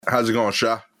How's it going,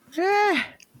 Sha?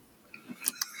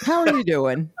 How are you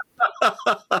doing?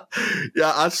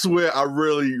 Yeah, I swear, I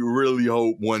really, really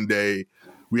hope one day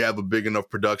we have a big enough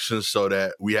production so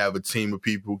that we have a team of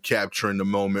people capturing the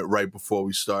moment right before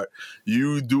we start.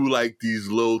 You do like these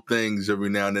little things every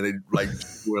now and then. They like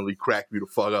really crack me the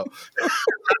fuck up.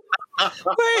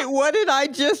 Wait, what did I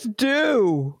just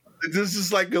do? This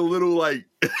is like a little like,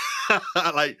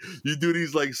 like you do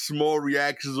these like small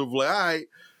reactions of like, all right.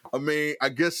 I mean, I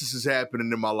guess this is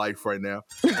happening in my life right now.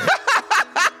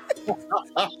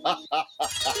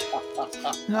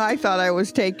 I thought I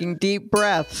was taking deep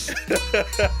breaths. Lights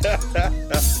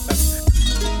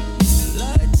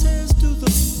to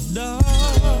the dark,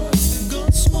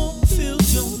 gun smoke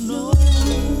fills your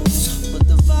nose, but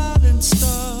the violence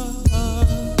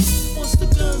starts once the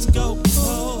guns go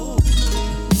cold.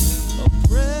 A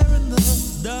prayer in the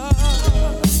dark,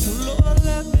 Lord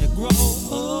let me grow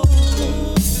old,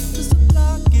 'cause the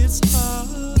block gets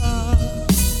hard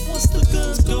once the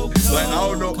guns go cold. Like, I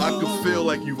don't know, I can feel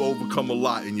like you've overcome a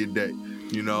lot in your day,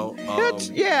 you know?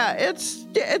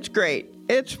 It's great.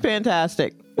 It's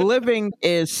fantastic. Living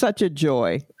is such a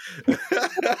joy.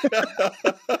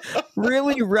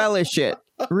 Really relish it.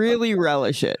 Really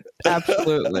relish it.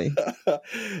 Absolutely.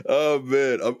 Oh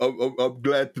man, I'm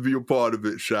glad to be a part of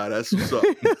it, Sha. That's what's up.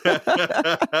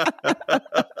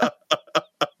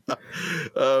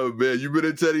 Oh man, you been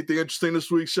into anything interesting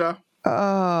this week, Sha?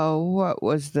 Oh, what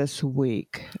was this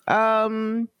week?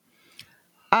 I've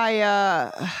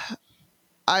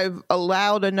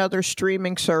allowed another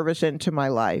streaming service into my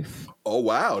life. Oh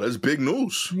wow, that's big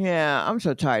news. Yeah, I'm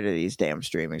so tired of these damn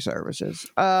streaming services.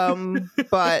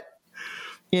 But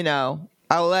you know,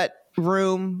 I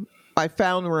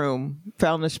found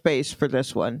the space for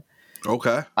this one.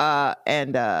 Okay.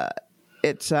 And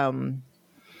it's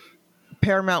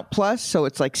Paramount Plus, so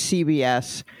it's like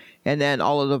CBS, and then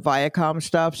all of the Viacom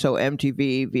stuff, so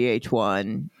MTV,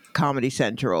 VH1, Comedy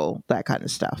Central, that kind of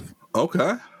stuff.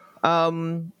 Okay.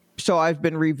 So I've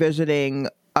been revisiting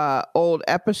old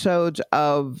episodes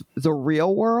of The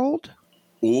Real World.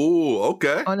 Ooh,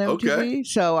 okay. On MTV. Okay.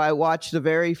 So I watched the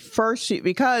very first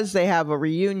because they have a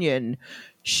reunion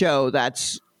show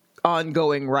that's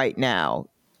ongoing right now.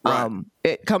 Right.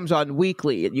 It comes on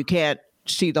weekly, and you can't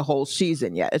see the whole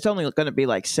season yet. It's only going to be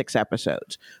like 6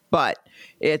 episodes, but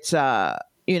it's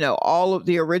all of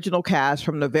the original cast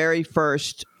from the very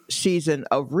first season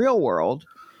of Real World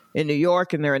in New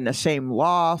York, and they're in the same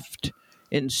loft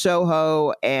in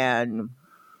Soho, and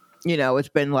it's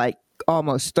been like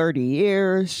almost 30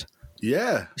 years.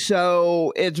 Yeah.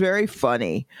 So it's very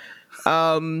funny.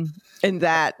 In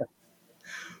that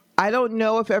I don't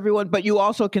know if everyone, but you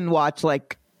also can watch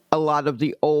like a lot of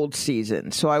the old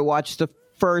seasons. So I watched the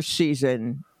first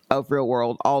season of Real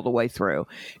World all the way through,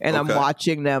 and I'm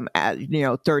watching them at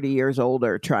 30 years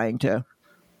older, trying to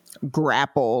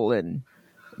grapple and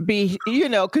be,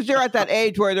 because they're at that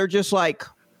age where they're just like,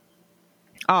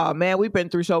 oh man, we've been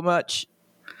through so much.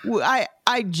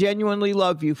 I genuinely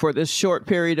love you for this short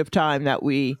period of time that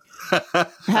we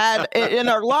had in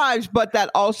our lives, but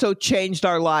that also changed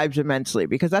our lives immensely,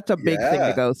 because that's a big thing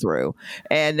to go through.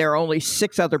 And there are only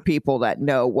 6 other people that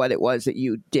know what it was that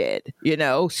you did,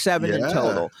 7 in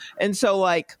total. And so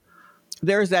like,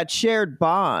 there's that shared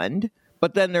bond,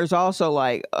 but then there's also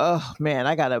like, oh man,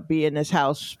 I got to be in this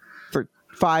house for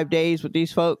 5 days with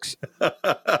these folks.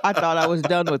 I thought I was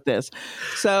done with this.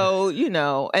 So,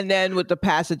 and then with the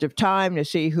passage of time to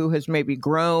see who has maybe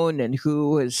grown and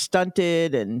who has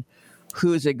stunted and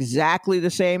who's exactly the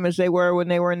same as they were when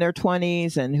they were in their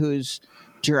 20s and who's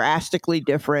drastically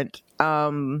different.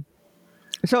 So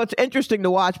it's interesting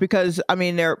to watch because I'm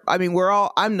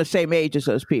the same age as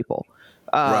those people.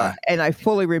 Right. And I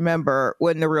fully remember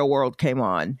when The Real World came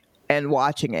on and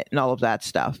watching it and all of that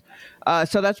stuff.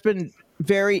 So that's been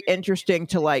very interesting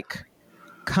to like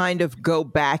kind of go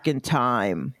back in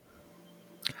time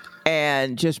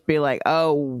and just be like,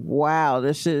 oh wow,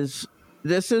 this is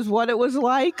what it was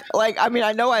like. Like, I mean,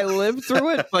 I know I lived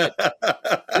through it, but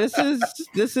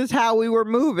this is how we were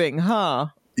moving, huh?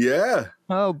 Yeah.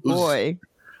 Oh boy.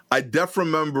 I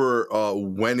definitely remember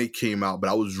when it came out,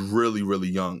 but I was really, really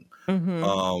young.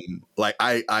 Mm-hmm. Like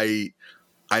I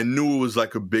knew it was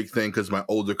like a big thing because my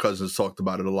older cousins talked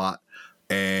about it a lot,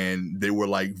 and they were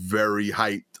like very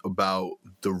hyped about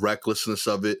the recklessness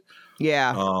of it.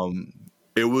 Yeah.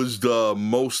 It was the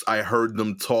most I heard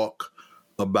them talk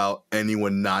about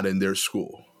anyone not in their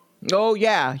school. Oh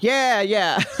yeah.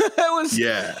 It was.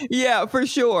 Yeah, for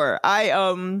sure. I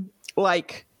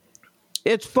like.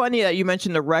 It's funny that you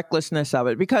mentioned the recklessness of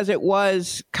it, because it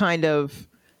was kind of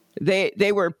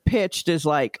they were pitched as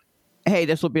like hey,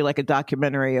 this will be like a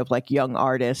documentary of like young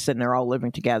artists and they're all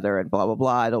living together and blah, blah,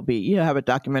 blah. It'll be, have a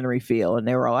documentary feel. And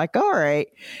they were all like, all right.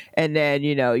 And then,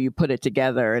 you put it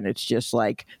together and it's just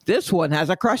like, this one has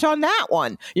a crush on that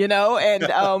one, and,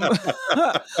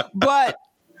 but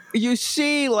you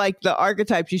see like the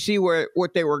archetypes, you see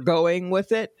what they were going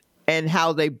with it and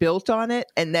how they built on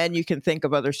it. And then you can think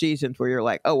of other seasons where you're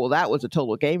like, oh, well, that was a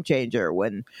total game changer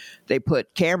when they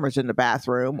put cameras in the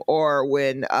bathroom, or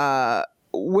when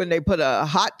they put a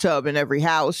hot tub in every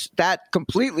house, that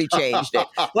completely changed it.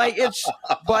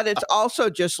 But it's also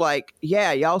just like,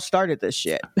 yeah, y'all started this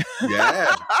shit.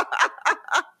 Yeah.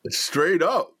 Straight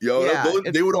up. Yo, Yeah,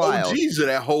 they were the wild. OGs of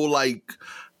that whole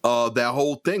that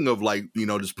whole thing of like,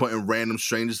 just putting random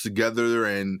strangers together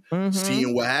and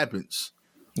seeing what happens.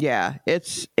 Yeah,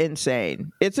 it's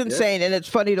insane. It's insane, and it's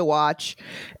funny to watch.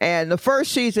 And the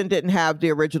first season didn't have the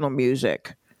original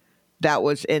music that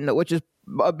was which is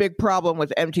a big problem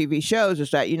with MTV shows,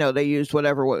 is that, they used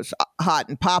whatever was hot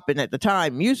and popping at the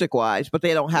time music-wise, but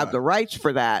they don't have the rights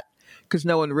for that because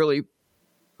no one really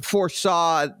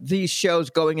foresaw these shows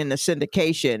going into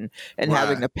syndication and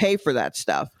having to pay for that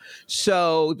stuff.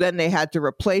 So then they had to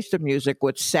replace the music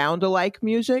with sound-alike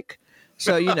music.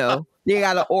 So, you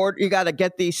gotta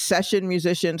get these session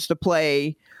musicians to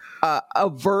play a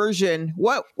version.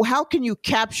 How can you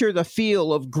capture the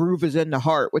feel of Groove is in the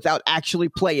Heart without actually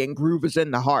playing Groove is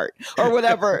in the Heart or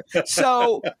whatever?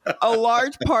 So a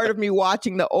large part of me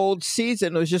watching the old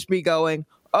season was just me going,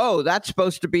 oh, that's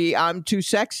supposed to be I'm Too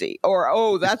Sexy, or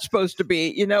oh, that's supposed to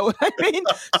be, you know what I mean?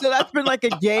 So that's been like a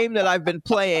game that I've been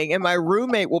playing, and my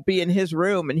roommate will be in his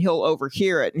room and he'll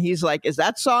overhear it, and he's like, is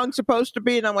that song supposed to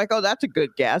be? And I'm like, oh, that's a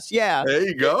good guess. Yeah. There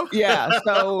you go. Yeah.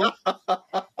 So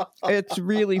it's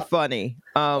really funny.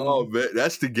 Oh, man,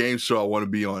 that's the game show I want to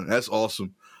be on. That's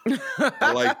awesome.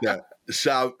 I like that.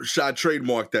 Should I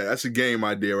trademark that? That's a game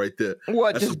idea right there.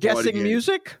 What, That's just guessing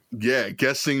music? Yeah,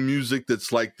 guessing music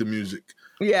that's like the music.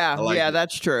 Yeah, like it.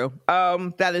 That's true.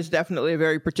 That is definitely a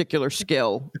very particular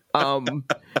skill. And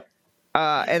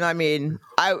I mean,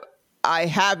 I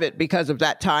have it because of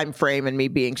that time frame and me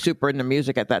being super into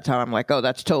music at that time. I'm like, oh,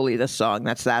 that's totally this song,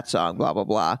 that's that song, blah, blah,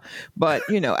 blah. But,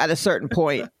 at a certain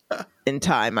point in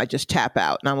time, I just tap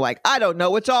out and I'm like, I don't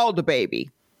know, it's all the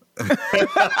baby.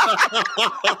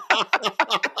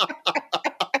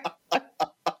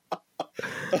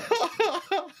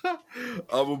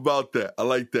 I'm about that. I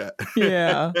like that.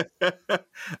 Yeah.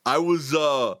 I was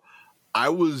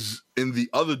in the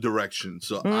other direction.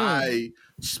 So I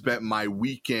spent my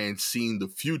weekend seeing the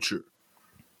future.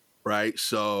 Right.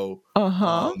 So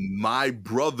my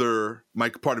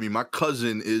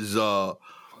cousin is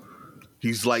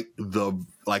he's like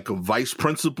a vice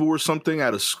principal or something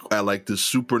at like this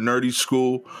super nerdy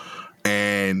school.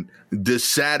 And this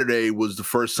Saturday was the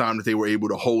first time that they were able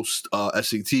to host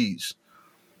SATs.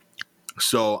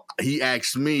 So he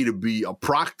asked me to be a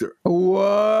proctor.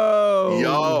 Whoa.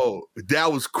 Yo,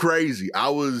 that was crazy.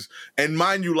 And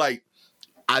mind you, like,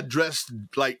 I dressed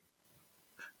like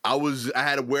I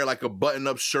had to wear like a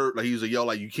button-up shirt. Like, he was like, yo,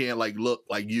 like, you can't like look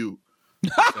like you.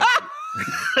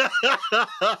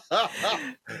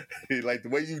 Like the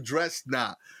way you dressed,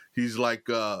 nah. He's like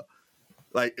I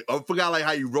forgot like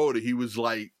how you wrote it. He was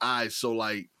like, so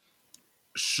like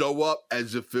show up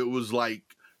as if it was like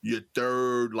your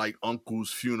third like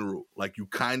uncle's funeral. Like you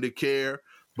kind of care,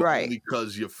 but only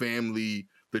because your family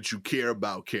that you care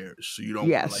about cares. So you don't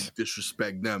like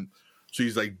disrespect them. So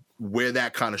he's like, wear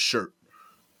that kind of shirt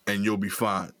and you'll be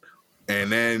fine.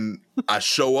 And then I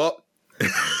show up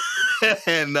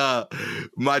and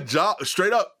my job,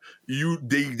 straight up,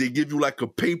 they give you like a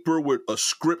paper with a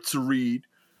script to read.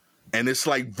 And it's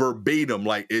like verbatim,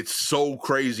 like it's so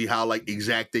crazy how like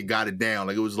exact they got it down.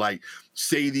 Like it was like,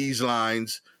 say these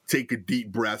lines, take a deep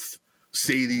breath,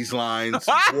 say these lines,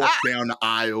 walk down the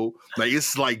aisle. Like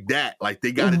it's like that. Like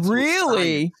they got it.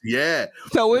 Really? Yeah.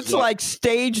 So it's like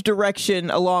stage direction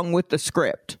along with the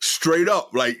script. Straight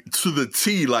up, like to the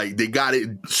T, like they got it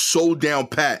so down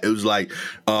pat. It was like,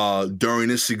 during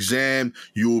this exam,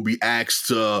 you will be asked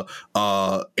to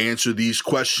answer these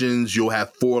questions. You'll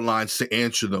have 4 lines to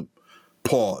answer them.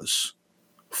 Pause.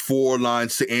 4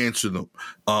 lines to answer them.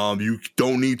 You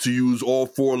don't need to use all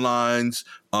 4 lines.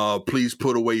 Please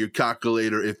put away your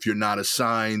calculator if you're not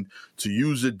assigned to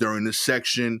use it during this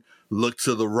section. Look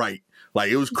to the right.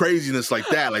 Like it was craziness like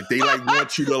that. Like they like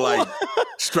want you to like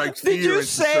strike fear.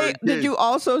 Did you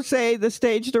also say the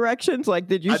stage directions? Like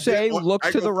did you look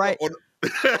to the right?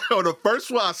 On the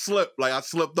first one I slipped. Like I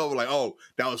slipped over like, oh,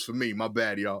 that was for me. My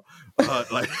bad, y'all.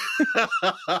 Like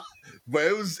but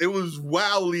it was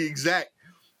wildly exact.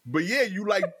 But yeah,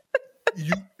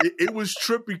 it was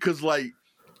trippy because like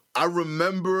I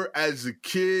remember as a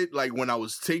kid, like when I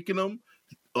was taking them,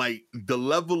 like the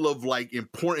level of like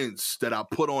importance that I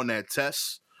put on that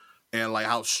test and like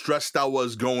how stressed I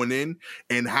was going in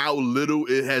and how little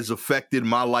it has affected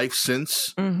my life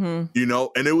since, you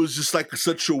know? And it was just like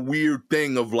such a weird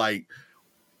thing of like,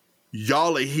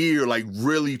 y'all are here like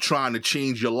really trying to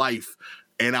change your life.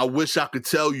 And I wish I could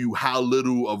tell you how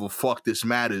little of a fuck this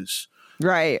matters.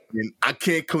 Right. And I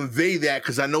can't convey that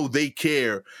because I know they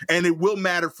care. And it will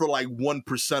matter for like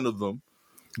 1% of them.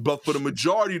 But for the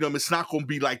majority of them, it's not going to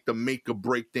be like the make or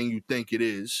break thing you think it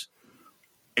is.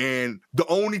 And the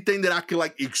only thing that I can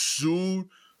like exude,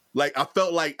 like I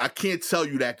felt like I can't tell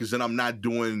you that because then I'm not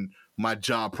doing my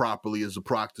job properly as a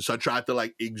proctor. So I tried to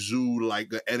like exude like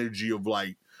the energy of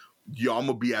like, yo, I'm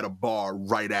going to be at a bar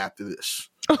right after this.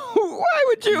 Why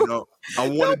would you? Know, I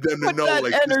wanted them to know that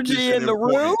like energy in the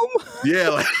room. Yeah,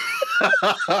 like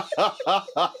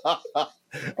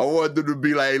I wanted them to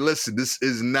be like, hey, listen, this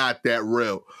is not that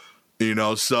real, you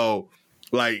know. So,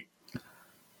 like,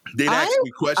 they'd ask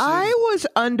me questions. I was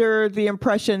under the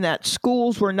impression that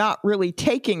schools were not really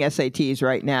taking SATs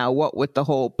right now. What with the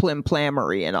whole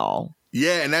plim-plamery and all.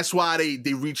 Yeah, and that's why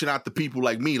they reaching out to people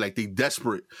like me, like they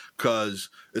desperate, because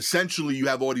essentially you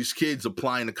have all these kids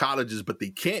applying to colleges, but they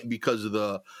can't because of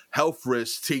the health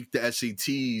risks take the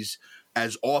SATs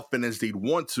as often as they'd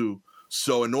want to.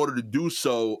 So in order to do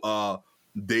so,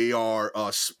 they are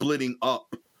splitting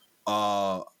up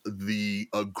the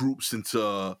groups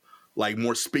into like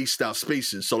more spaced out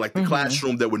spaces. So like the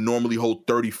classroom that would normally hold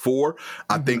 34,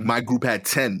 I think my group had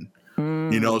 10.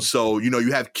 You know, so, you know,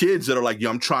 you have kids that are like,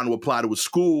 yo, I'm trying to apply to a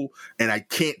school and I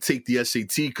can't take the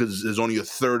SAT because there's only a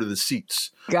third of the seats.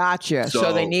 Gotcha.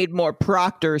 So they need more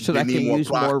proctors so they can use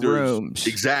more rooms.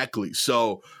 Exactly.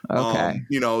 So, okay.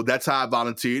 You know, that's how I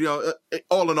volunteered. You know,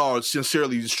 all in all,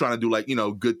 sincerely just trying to do like, you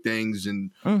know, good things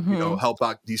and, you know, help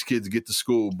out these kids get to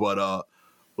school. But,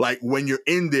 like when you're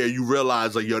in there, you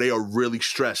realize like, yo, they are really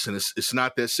stressed and it's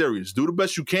not that serious. Do the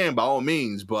best you can by all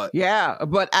means, but yeah,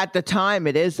 but at the time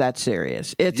it is that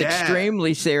serious. It's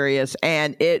extremely serious,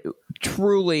 and it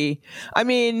truly, I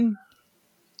mean,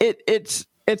 it's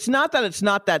not that it's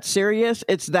not that serious.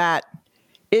 It's that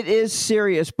it is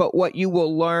serious, but what you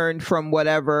will learn from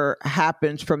whatever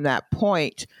happens from that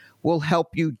point will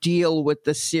help you deal with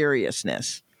the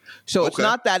seriousness. So it's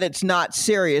not that it's not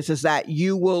serious, it's that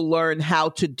you will learn how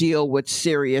to deal with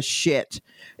serious shit,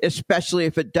 especially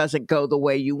if it doesn't go the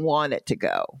way you want it to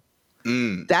go.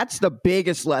 That's the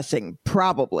biggest lesson,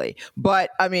 probably.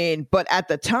 But I mean, but at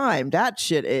the time, that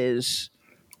shit is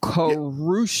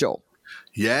crucial.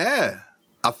 Yeah.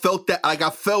 I felt that, like I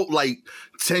felt like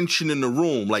tension in the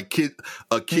room. Like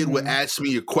a kid would ask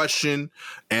me a question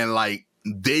and like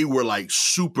they were like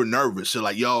super nervous. They're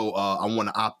like, yo, I want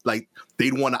to opt, like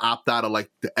they'd want to opt out of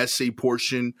like the essay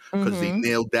portion because they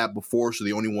nailed that before. So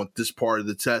they only want this part of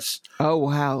the test. Oh,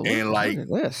 wow. And like,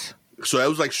 look at this. So it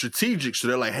was like strategic. So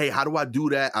they're like, hey, how do I do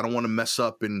that? I don't want to mess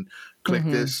up and click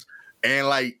this. And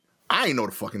like, I ain't know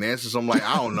the fucking answers. I'm like,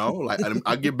 I don't know. Like,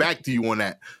 I'll get back to you on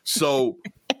that. So,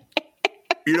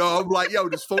 you know, I'm like, yo,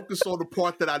 just focus on the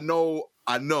part that I know,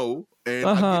 and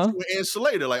I'll get you an answer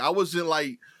later. Like, I wasn't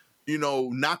like, you know,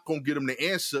 not gonna get him the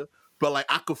answer, but like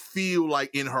I could feel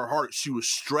like in her heart she was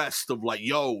stressed of like,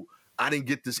 yo, I didn't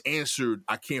get this answered.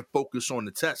 I can't focus on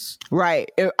the test.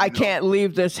 Right. I can't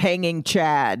leave this hanging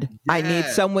Chad. Yeah. I need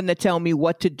someone to tell me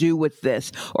what to do with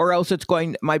this, or else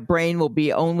my brain will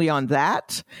be only on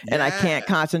that, and I can't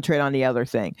concentrate on the other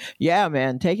thing. Yeah,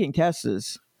 man, taking tests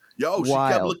is Yo, she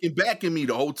wild. Kept looking back at me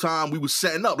the whole time we was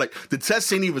setting up. Like the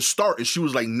test ain't even start, and she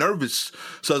was like nervous.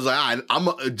 So I was like, all right,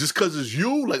 I'm just because it's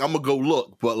you, like I'm gonna go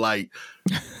look. But like,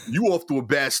 you off to a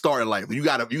bad start in life. You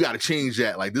gotta change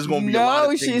that. Like this is gonna be a lot of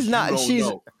things she's not. She's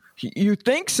know. You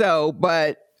think so,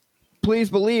 but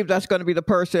please believe that's going to be the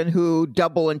person who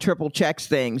double and triple checks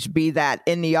things. Be that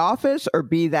in the office or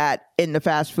be that in the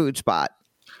fast food spot.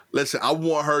 Listen, I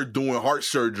want her doing heart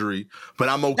surgery, but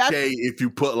I'm okay if you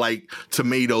put like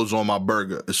tomatoes on my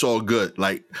burger. It's all good.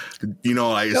 Like, you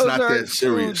know, like it's not that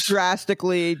serious. Two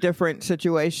drastically different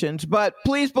situations, but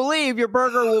please believe your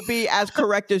burger will be as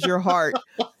correct as your heart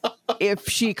if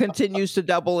she continues to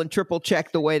double and triple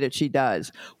check the way that she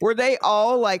does. Were they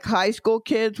all like high school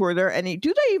kids? Were there any?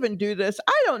 Do they even do this?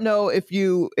 I don't know if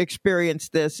you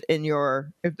experienced this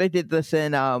if they did this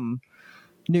in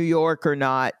New York or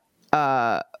not.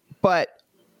 But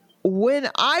when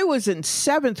I was in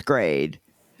 7th grade,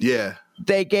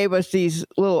 they gave us these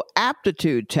little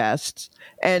aptitude tests.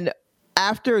 And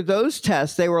after those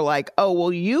tests, they were like, oh,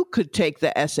 well, you could take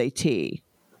the SAT.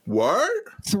 What?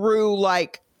 Through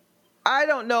like I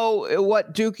don't know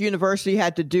what Duke University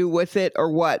had to do with it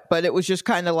or what, but it was just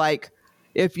kind of like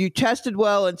if you tested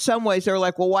well in some ways, they were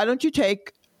like, well, why don't you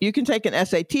can take an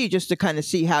SAT just to kind of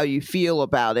see how you feel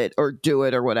about it or do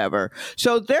it or whatever.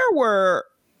 So there were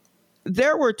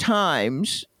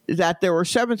times that there were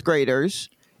seventh graders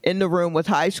in the room with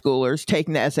high schoolers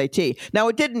taking the SAT. Now,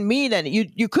 it didn't mean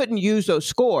you couldn't use those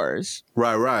scores.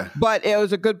 Right. But it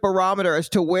was a good barometer as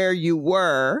to where you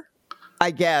were, I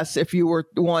guess, if you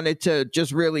wanted to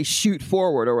just really shoot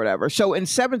forward or whatever. So in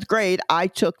seventh grade, I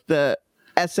took the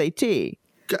SAT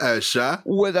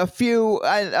with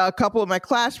a couple of my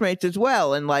classmates as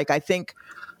well. And like, I think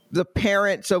the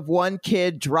parents of one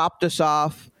kid dropped us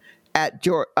off at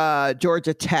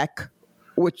Georgia Tech,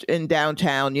 which in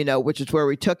downtown, which is where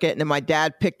we took it. And then my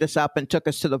dad picked us up and took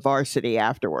us to the varsity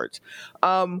afterwards.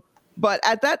 But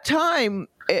at that time,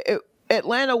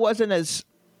 Atlanta wasn't as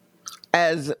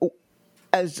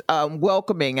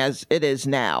welcoming as it is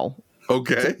now.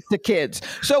 Okay. To kids.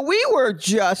 So we were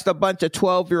just a bunch of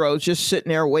 12-year-olds just sitting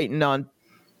there waiting on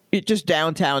just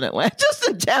downtown Atlanta,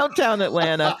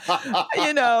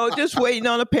 just waiting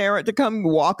on a parent to come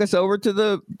walk us over to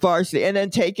the varsity and then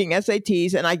taking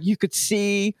SATs. And you could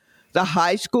see the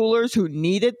high schoolers who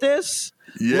needed this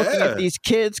looking at these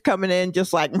kids coming in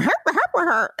just like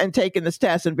and taking this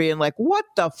test and being like, what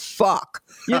the fuck?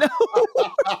 Yeah,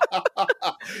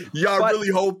 I really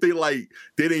hope they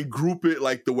didn't group it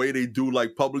like the way they do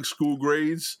like public school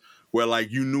grades, where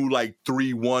like you knew like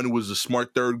 3-1 was the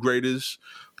smart third graders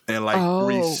and like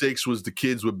 3-6 was the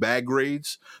kids with bad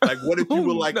grades. Like, what if you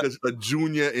were like a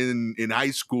junior in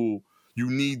high school?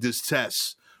 You need this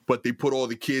test, but they put all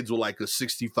the kids with like a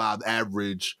 65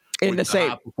 average in the same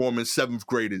high performance seventh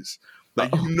graders.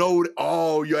 Like,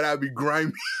 that'd be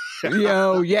grimy.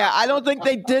 Yeah. I don't think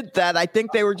they did that. I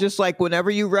think they were just like, whenever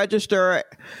you register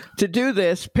to do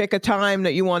this, pick a time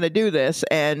that you want to do this,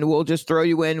 and we'll just throw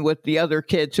you in with the other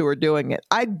kids who are doing it.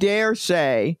 I dare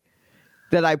say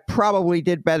that I probably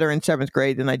did better in seventh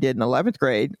grade than I did in 11th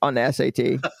grade on the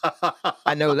SAT.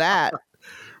 I know that.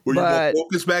 Were you more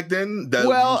focused back then?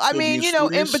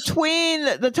 In between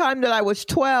the time that I was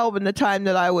 12 and the time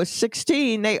that I was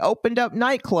 16, they opened up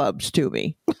nightclubs to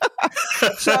me.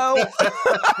 So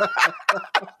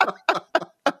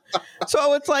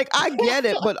it's like, I get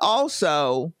it, but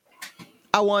also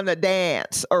I want to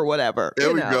dance or whatever.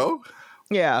 There we go.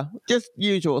 Yeah, just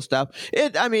usual stuff.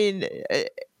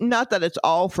 Not that it's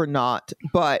all for naught,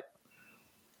 but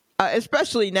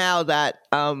especially now that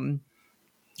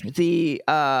the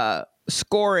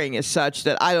scoring is such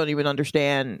that I don't even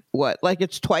understand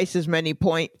it's twice as many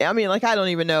points. I don't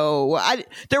even know.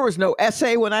 There was no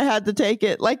essay when I had to take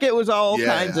it. Like, it was all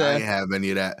kinds of. I didn't have any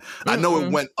of that. I know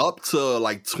it went up to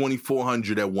like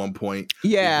 2,400 at one point.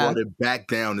 Yeah. They brought it back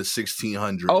down to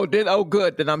 1,600. Oh,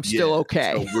 good. Then I'm still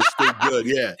okay. So we're still good.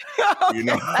 Yeah. Okay,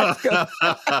 that's good.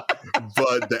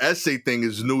 But the essay thing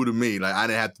is new to me. Like, I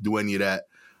didn't have to do any of that.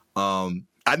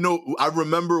 I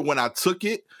remember when I took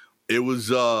it, it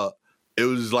was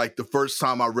like the first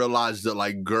time I realized that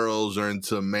like girls are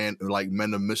into men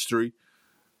of mystery,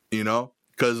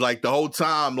 because like the whole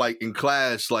time, like in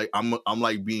class, like I'm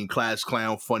like being class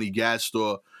clown, funny gas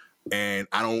store, and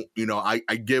I don't,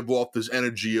 I give off this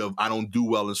energy of I don't do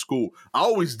well in school. I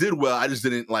always did well, I just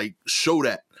didn't like show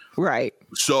that. Right.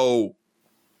 So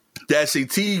the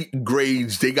SAT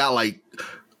grades, they got like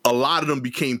a lot of them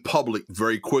became public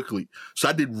very quickly. So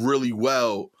I did really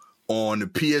well on the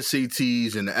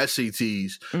PSATs and the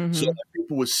SATs. Mm-hmm. So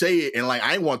people would say it, and like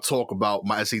I didn't want to talk about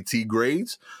my SAT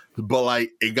grades, but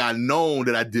like it got known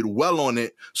that I did well on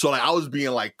it. So like I was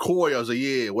being like coy. I was like,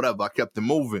 yeah, whatever. I kept it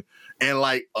moving. And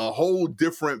like a whole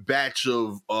different batch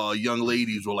of young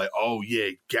ladies were like, oh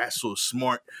yeah, Gas so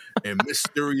smart and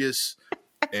mysterious.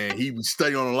 And he was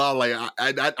studying on a lot. Like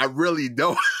I really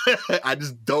don't. I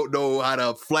just don't know how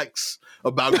to flex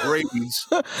about grades.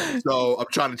 So I'm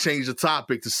trying to change the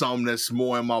topic to something that's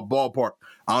more in my ballpark.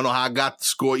 I don't know how I got the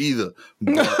score either,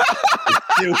 but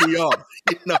here we are.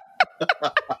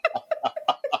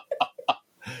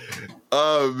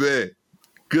 Oh man,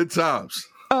 good times.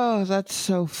 Oh, that's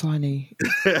so funny.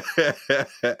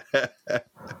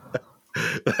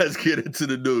 Let's get into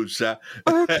the news, Sha.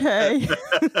 Okay.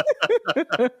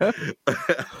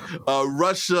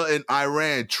 Russia and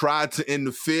Iran tried to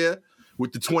interfere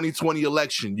with the 2020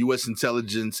 election, U.S.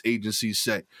 intelligence agencies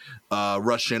say.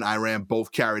 Russia and Iran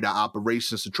both carried out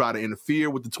operations to try to interfere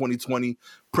with the 2020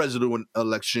 presidential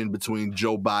election between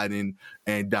Joe Biden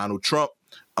and Donald Trump.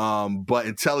 But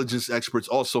intelligence experts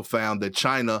also found that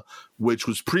China, which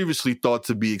was previously thought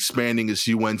to be expanding its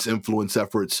UN's influence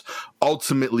efforts,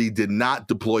 ultimately did not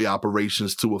deploy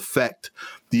operations to affect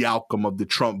the outcome of the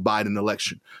Trump-Biden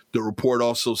election. The report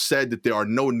also said that there are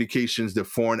no indications that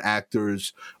foreign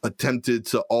actors attempted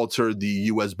to alter the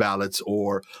U.S. ballots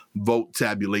or vote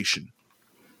tabulation.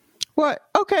 What?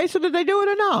 Okay, so did they do it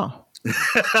or no?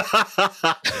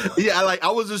 Yeah, like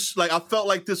I was just like I felt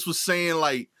like this was saying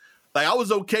like I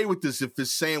was okay with this if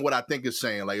it's saying what I think it's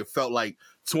saying. Like it felt like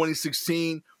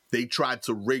 2016 they tried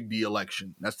to rig the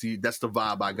election. That's the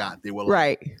vibe I got. They were like,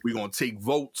 Right. we're gonna take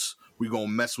votes. We're gonna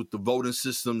mess with the voting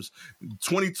systems.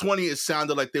 2020 it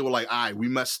sounded like they were like, all right, we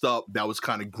messed up. That was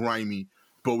kind of grimy,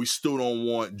 but we still don't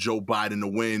want Joe Biden to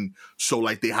win. So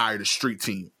like they hired a street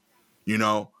team, you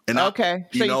know. And okay,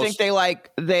 so you think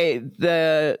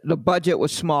the budget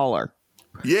was smaller?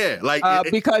 Yeah, like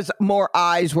because more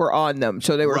eyes were on them,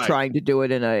 so they were Right. trying to do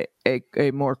it in a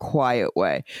more quiet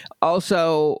way.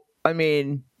 Also, I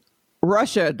mean,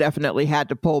 Russia definitely had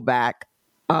to pull back.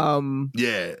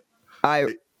 Yeah.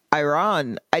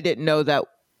 Iran, I didn't know that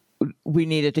we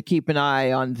needed to keep an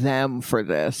eye on them for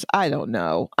this. I don't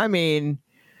know. I mean,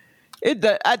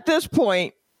 at this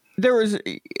point, there was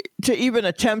to even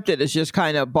attempt it is just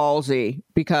kind of ballsy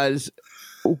because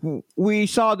we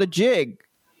saw the jig.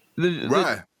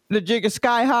 The jig is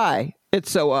sky high.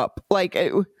 It's so up. Like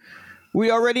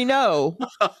we already know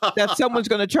that someone's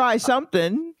going to try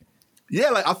something. Yeah,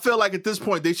 like I feel like at this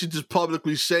point they should just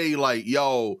publicly say like,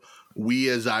 "Yo, we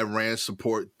as Iran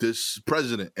support this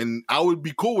president," and I would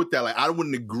be cool with that. Like I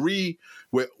wouldn't agree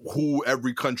with who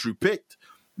every country picked,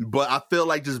 but I feel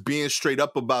like just being straight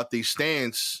up about their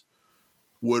stance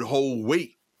would hold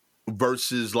weight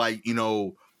versus like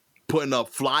putting up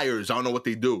flyers. I don't know what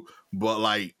they do, but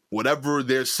like whatever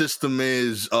their system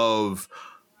is of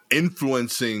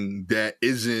influencing that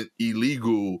isn't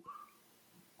illegal,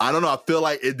 I don't know. I feel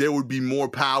like there would be more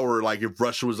power like if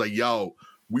Russia was like, yo,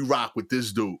 we rock with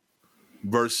this dude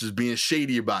versus being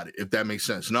shady about it, if that makes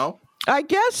sense. No? I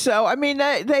guess so. I mean,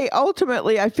 they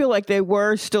ultimately, I feel like they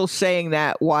were still saying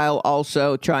that while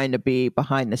also trying to be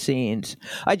behind the scenes.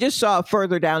 I just saw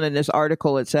further down in this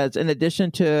article, it says, in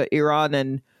addition to Iran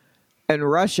and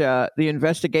Russia, the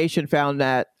investigation found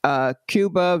that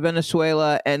Cuba,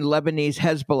 Venezuela, and Lebanese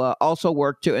Hezbollah also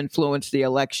worked to influence the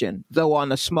election, though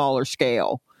on a smaller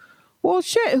scale. Well,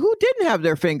 shit, who didn't have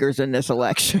their fingers in this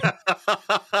election?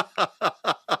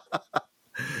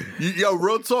 Yo,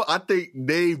 real talk, I think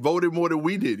they voted more than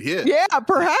we did here. Yeah,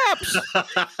 perhaps.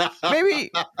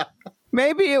 Maybe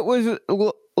it was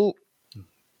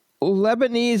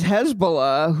Lebanese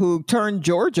Hezbollah who turned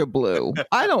Georgia blue.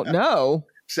 I don't know.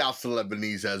 Shouts to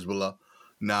Lebanese Hezbollah.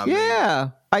 Nah, yeah,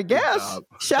 I guess.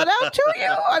 Shout out to you.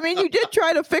 I mean, you did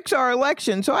try to fix our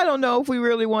election, so I don't know if we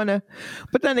really want to.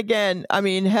 But then again, I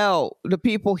mean, hell, the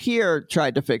people here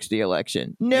tried to fix the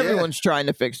election. Everyone's trying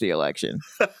to fix the election.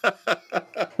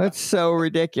 That's so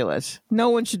ridiculous.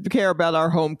 No one should care about our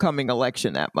homecoming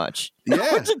election that much. No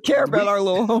one should care about our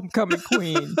little homecoming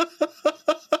queen.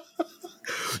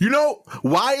 You know,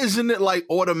 why isn't it like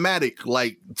automatic,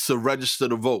 like to register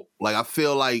to vote? Like, I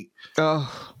feel like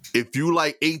if you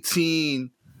like 18,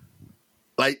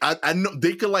 like I know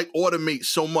they could like automate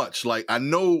so much. Like, I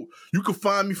know you could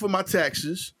find me for my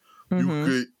taxes.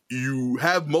 Mm-hmm. You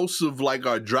have most of like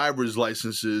our driver's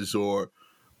licenses or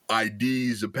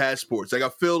IDs and passports. Like, I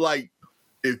feel like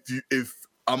if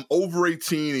I'm over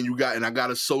 18 and I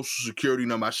got a social security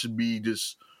number, I should be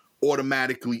just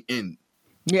automatically in.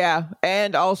 Yeah,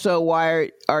 and also,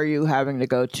 why are you having to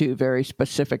go to very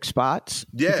specific spots?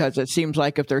 Yeah. Because it seems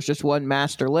like if there's just one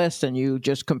master list and you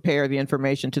just compare the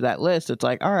information to that list, it's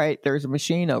like, all right, there's a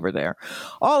machine over there.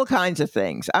 All kinds of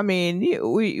things. I mean,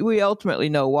 we ultimately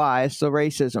know why. It's the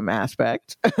racism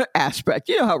aspect.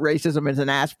 You know how racism is an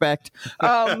aspect.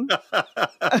 But,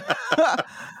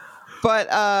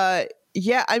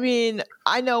 yeah, I mean,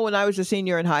 I know when I was a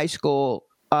senior in high school,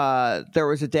 there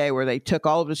was a day where they took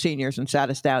all of the seniors and sat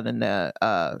us down in the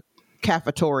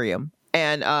cafetorium,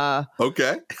 and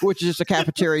which is just a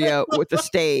cafeteria with a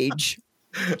stage.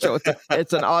 So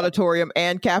it's an auditorium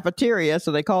and cafeteria,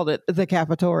 so they called it the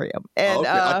cafetorium. And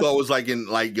I thought it was like in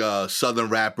Southern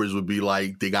rappers would be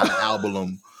like they got an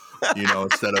album,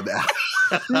 instead of that.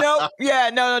 No.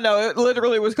 It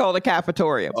literally was called a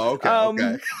cafetorium. Oh,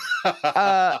 okay.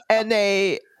 And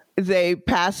they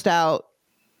passed out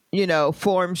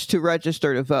forms to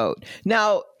register to vote.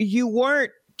 Now, you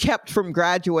weren't kept from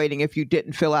graduating if you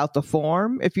didn't fill out the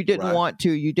form. If you didn't want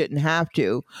to, you didn't have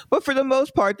to. But for the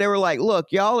most part, they were like, look,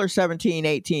 y'all are 17,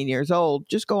 18 years old.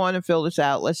 Just go on and fill this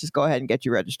out. Let's just go ahead and get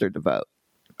you registered to vote.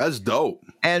 That's dope.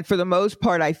 And for the most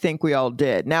part, I think we all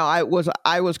did. Now, I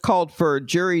was called for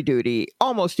jury duty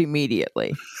almost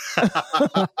immediately.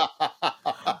 But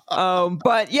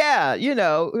yeah,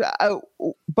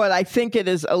 but I think it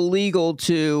is illegal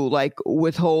to like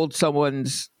withhold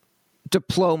someone's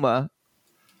diploma,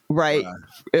 right?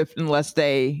 Unless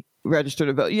they register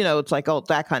to vote. It's like all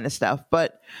that kind of stuff.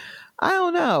 But I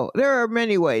don't know. There are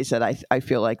many ways that I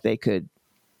feel like they could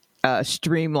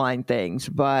streamline things,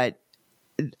 but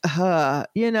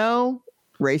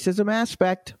racism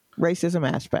aspect.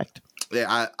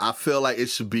 Yeah, I feel like it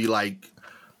should be like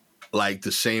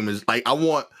the same as like I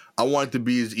want it to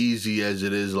be as easy as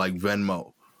it is like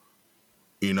Venmo.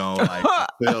 Like I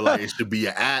feel like it should be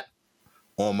an app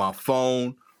on my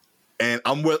phone. And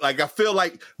I feel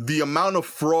like the amount of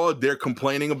fraud they're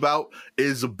complaining about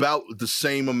is about the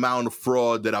same amount of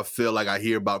fraud that I feel like I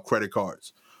hear about credit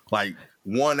cards. Like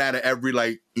 1 out of every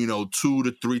 2,000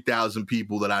 to 3,000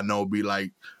 people that I know be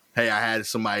like, hey, I had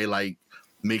somebody like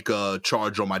make a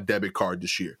charge on my debit card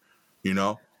this year,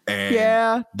 And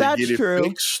yeah, that's get it true.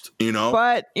 Fixed,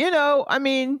 But I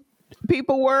mean,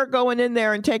 people were going in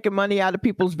there and taking money out of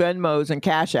people's Venmos and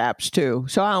Cash Apps too.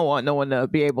 So I don't want no one to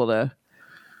be able to.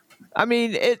 I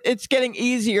mean, it's getting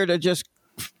easier to just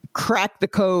crack the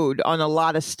code on a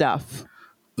lot of stuff.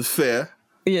 Fair.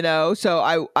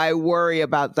 So I worry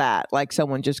about that, like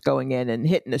someone just going in and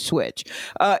hitting the switch.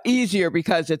 Easier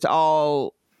because it's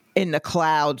all in the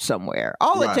cloud somewhere.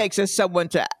 All it takes is someone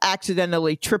to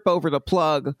accidentally trip over the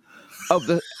plug of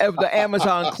the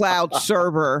Amazon cloud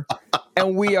server,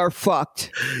 and we are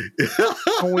fucked.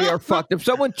 If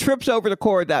someone trips over the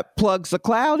cord that plugs the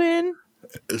cloud in,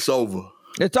 it's over.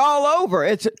 It's all over.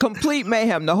 It's complete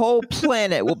mayhem. The whole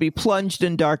planet will be plunged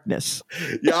in darkness.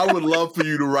 Yeah, I would love for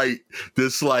you to write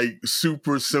this like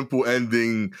super simple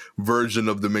ending version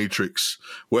of The Matrix.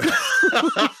 Where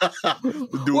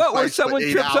someone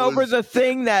trips over the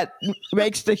thing that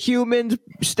makes the humans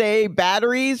stay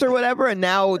batteries or whatever, and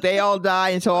now they all die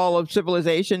until all of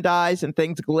civilization dies and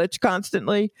things glitch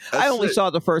constantly. I only saw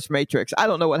the first Matrix. I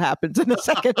don't know what happens in the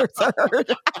second or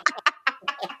third.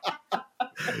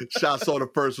 Shot saw the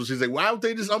first one. She's like, why don't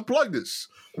they just unplug this?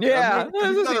 Yeah.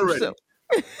 We've done already.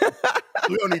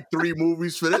 We don't need 3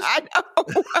 movies for this. I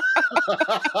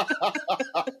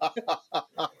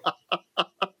know.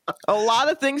 A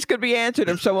lot of things could be answered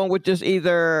if someone would just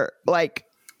either like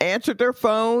answer their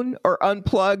phone or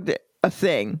unplugged a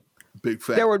thing. Big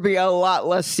fact. There would be a lot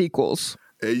less sequels.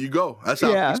 There you go. That's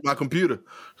how I fix my computer.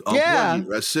 Unplug it.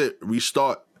 That's it.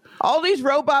 Restart. All these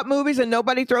robot movies and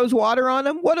nobody throws water on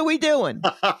them? What are we doing?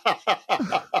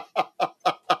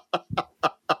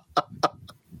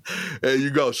 There you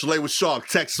go. Chalet with Shark,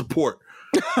 tech support.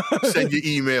 Send your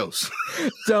emails.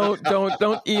 Don't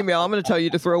email. I'm going to tell you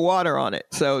to throw water on it.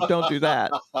 So don't do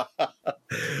that.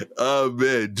 Oh,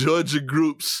 man. Georgia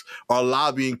groups are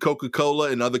lobbying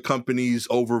Coca-Cola and other companies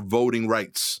over voting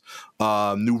rights.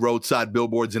 New roadside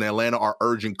billboards in Atlanta are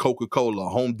urging Coca-Cola,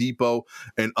 Home Depot,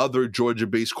 and other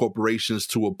Georgia-based corporations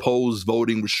to oppose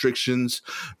voting restrictions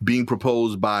being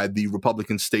proposed by the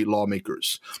Republican state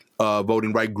lawmakers.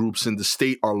 Voting right groups in the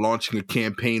state are launching a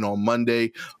campaign on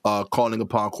Monday, calling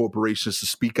upon corporations to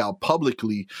speak out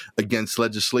publicly against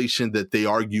legislation that they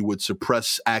argue would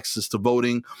suppress access to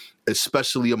voting,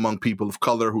 especially among people of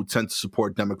color who tend to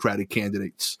support Democratic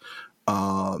candidates.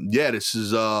 This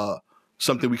is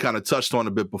something we kind of touched on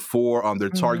a bit before. They're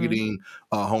targeting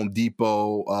Home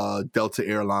Depot, Delta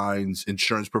Airlines,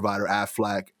 insurance provider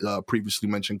Aflac, previously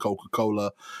mentioned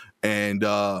Coca-Cola, and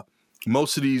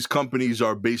most of these companies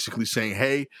are basically saying,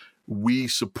 hey, we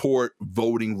support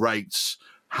voting rights.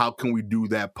 How can we do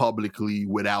that publicly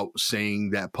without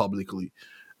saying that publicly?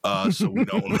 So we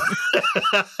don't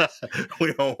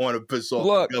want to piss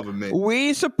off the government.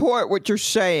 We support what you're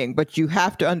saying, but you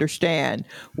have to understand,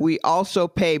 we also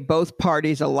pay both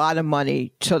parties a lot of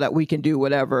money so that we can do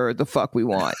whatever the fuck we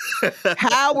want.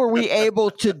 How were we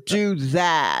able to do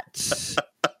that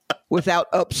without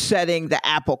upsetting the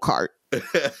apple cart?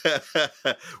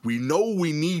 We know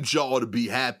we need y'all to be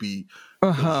happy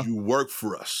because you work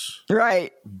for us.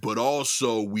 Right. But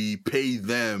also we pay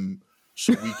them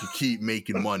so we can keep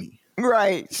making money.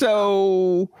 Right.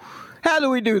 So how do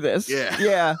we do this?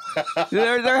 Yeah.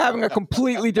 They're having a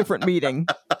completely different meeting.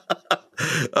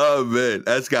 Oh, man,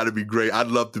 that's got to be great. I'd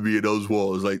love to be in those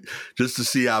walls, like just to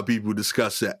see how people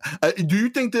discuss that. Do you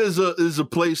think there's a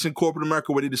place in corporate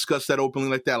America where they discuss that openly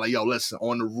like that? Like, yo, listen,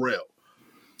 on the real.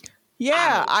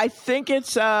 Yeah, I think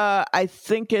it's on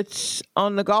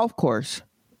the golf course.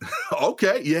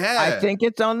 Okay, yeah. I think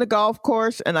it's on the golf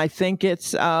course, and I think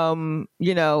it's, in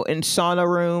sauna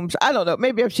rooms. I don't know.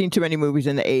 Maybe I've seen too many movies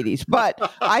in the 80s, but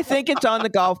I think it's on the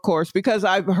golf course because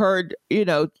I've heard,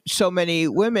 so many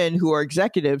women who are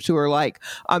executives who are like,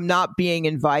 I'm not being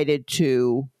invited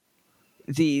to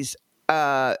these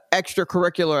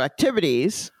extracurricular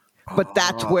activities. But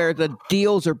that's where the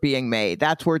deals are being made.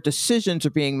 That's where decisions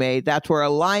are being made. That's where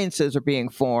alliances are being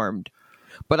formed.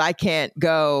 But I can't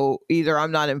go, either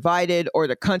I'm not invited or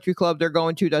the country club they're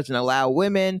going to doesn't allow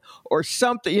women or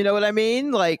something. You know what I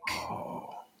mean?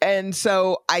 And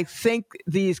so I think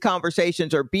these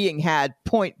conversations are being had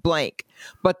point blank,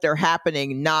 but they're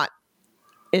happening not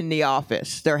in the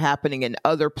office. They're happening in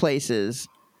other places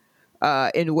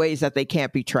in ways that they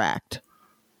can't be tracked.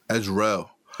 That's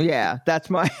real. Yeah, that's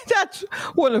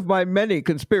one of my many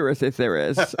conspiracies there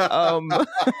is. Yeah,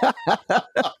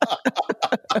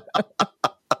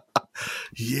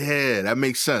 that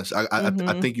makes sense.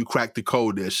 I think you cracked the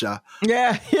code there, Sha.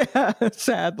 Yeah,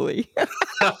 sadly.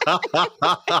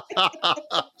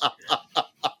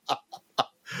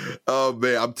 Oh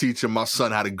man, I'm teaching my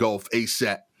son how to golf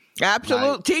ASAP. Absolutely.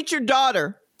 Like, teach your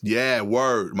daughter. Yeah,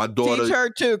 word. My daughter. Teach her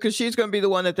too, because she's going to be the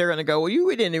one that they're going to go,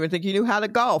 we didn't even think you knew how to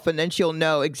golf. And then she'll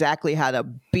know exactly how to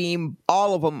beam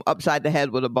all of them upside the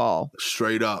head with a ball.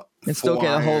 Straight up. And still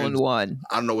get a hole in one.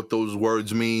 I don't know what those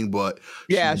words mean, but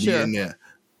yeah, sure. In there.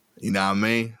 You know what I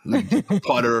mean?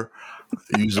 Putter.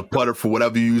 Use a putter for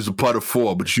whatever you use a putter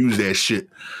for, but use that shit.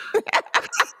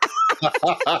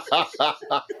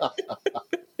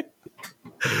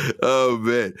 Oh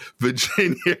man,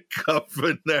 Virginia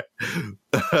Governor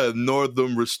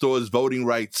Northam restores voting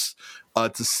rights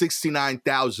to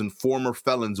 69,000 former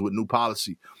felons with new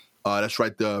policy. That's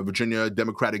right. The Virginia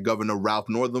Democratic Governor Ralph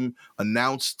Northam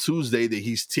announced Tuesday that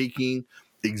he's taking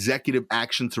executive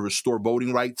action to restore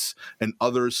voting rights and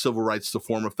other civil rights to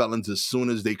former felons as soon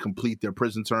as they complete their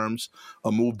prison terms,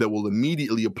 a move that will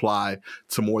immediately apply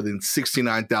to more than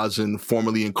 69,000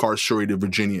 formerly incarcerated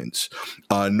Virginians.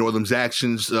 Northam's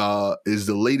actions is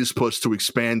the latest push to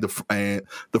expand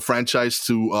the franchise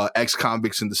to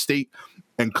ex-convicts in the state,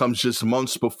 and comes just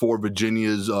months before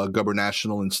Virginia's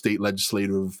gubernatorial and state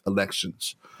legislative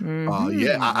elections.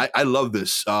 I love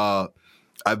this.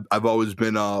 I've always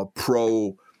been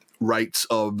pro rights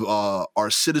of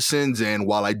our citizens, and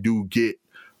while I do get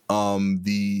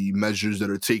the measures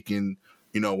that are taken,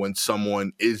 when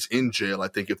someone is in jail, I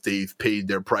think if they've paid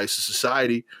their price to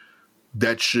society,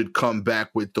 that should come back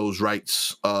with those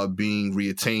rights being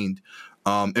reattained.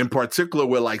 In particular,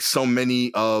 where like so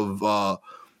many of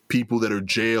people that are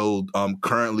jailed,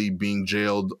 currently being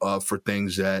jailed for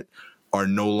things that are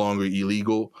no longer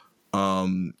illegal.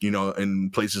 In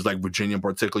places like Virginia in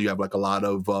particular, you have like a lot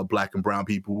of black and brown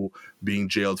people being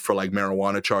jailed for like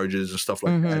marijuana charges and stuff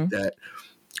like that.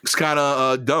 It's kind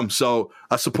of dumb. So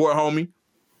I support homie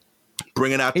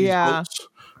bringing out these books.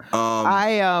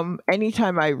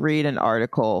 Anytime I read an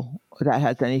article that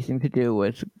has anything to do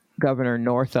with Governor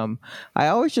Northam, I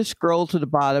always just scroll to the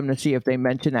bottom to see if they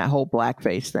mention that whole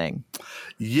blackface thing.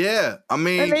 Yeah, I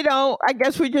mean, and they don't. I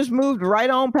guess we just moved right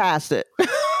on past it.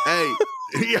 Hey.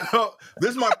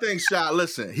 This is my thing, Shy.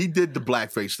 Listen, he did the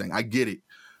blackface thing. I get it.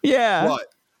 Yeah. But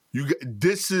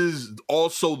this is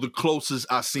also the closest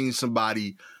I've seen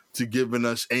somebody to giving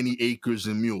us any acres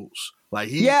and mules.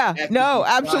 Like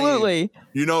absolutely.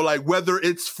 Like whether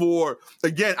it's for,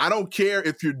 again, I don't care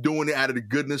if you're doing it out of the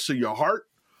goodness of your heart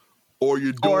or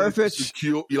you're doing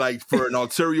it for an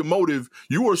ulterior motive,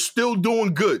 you are still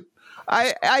doing good.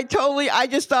 I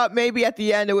just thought maybe at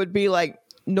the end it would be like,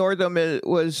 Northam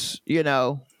was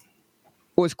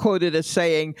quoted as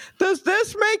saying, does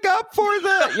this make up for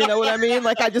the, you know what I mean?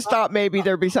 Like, I just thought maybe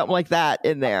there'd be something like that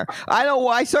in there.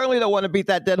 I certainly don't want to beat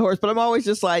that dead horse, but I'm always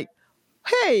just like,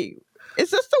 hey,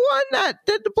 is this the one that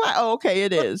did the black? Oh, okay,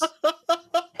 it is.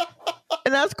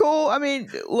 And that's cool. I mean,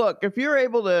 look, if you're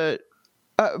able to,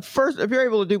 if you're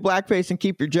able to do blackface and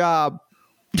keep your job,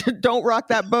 don't rock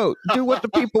that boat. Do what the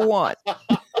people want.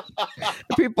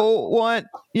 People want,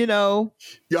 Yo,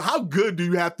 how good do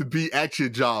you have to be at your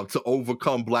job to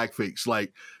overcome blackface?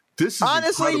 Like, this is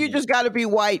honestly incredible. You just got to be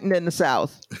white and in the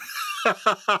South.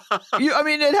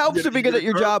 It helps to be good at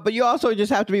your job, but you also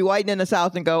just have to be white and in the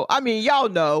South and go, y'all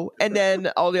know. And then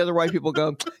all the other white people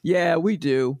go, yeah, we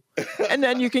do. And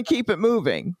then you can keep it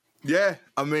moving. Yeah,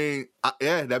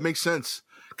 that makes sense.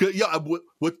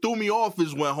 What threw me off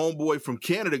is when homeboy from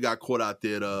Canada got caught out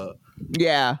there.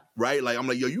 Yeah. Right? Like, I'm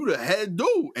like, yo, you the head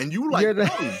dude. And you like, you're the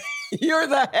head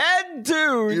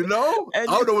dude. And I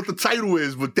don't know what the title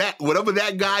is, but whatever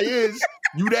that guy is,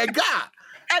 you that guy.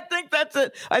 I think that's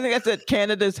it. I think that's it.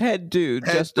 Canada's head dude,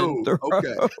 Justin dude.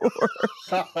 Trudeau,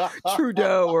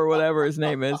 Trudeau or whatever his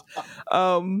name is.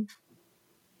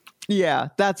 Yeah,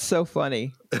 that's so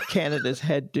funny. Canada's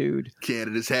head dude.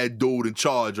 Canada's head dude in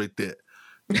charge right there.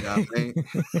 You know what I mean?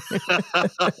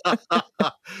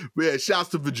 But yeah, shouts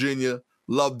to Virginia.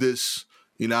 Love this.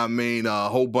 You know what I mean? A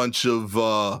whole bunch of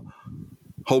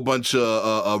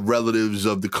relatives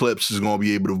of the Clips is going to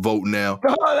be able to vote now.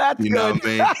 Oh, that's you know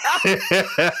good. What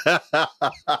I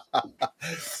mean?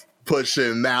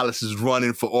 Pusha and Malice is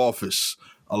running for office.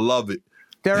 I love it.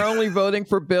 They're only voting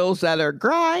for bills that are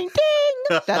grinding.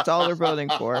 That's all they're voting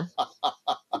for.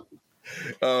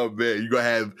 Oh, man. You're going to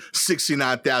have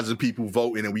 69,000 people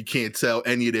voting, and we can't tell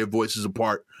any of their voices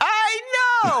apart. I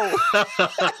know.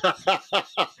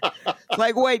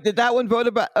 Like, wait, did that one vote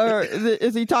about, or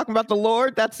is he talking about the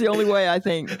Lord? That's the only way I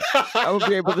think I would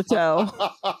be able to tell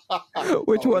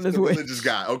which one is which. Religious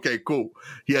guy. Okay, cool.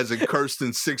 He has a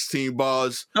Kirsten 16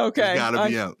 bars. Okay. It's gotta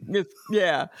be him.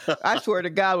 Yeah. I swear to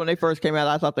God, when they first came out,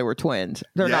 I thought they were twins.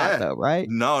 They're not, though, right?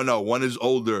 No. One is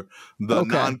older.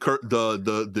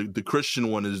 The Christian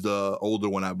one is the older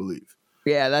one, I believe.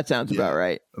 Yeah, that sounds about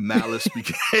right. Malice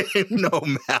became no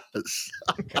Malice.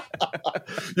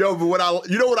 Yo, but what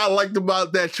I liked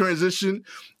about that transition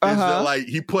is that like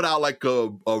he put out like a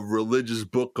religious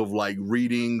book of like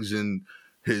readings and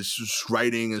his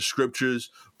writing and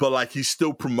scriptures, but like he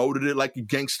still promoted it like a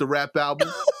gangster rap album.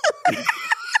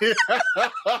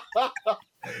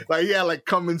 Like he had like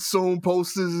coming soon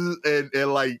posters and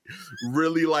like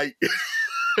really like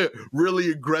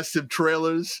really aggressive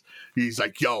trailers. He's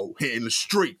like, yo, here in the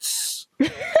streets,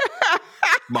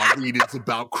 my readings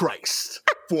about Christ,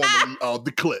 formerly of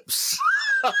the Clips.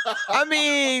 I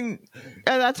mean,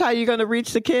 and that's how you're going to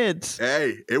reach the kids.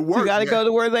 Hey, it works. You got to go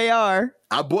to where they are.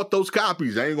 I bought those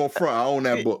copies. I ain't going to front. I own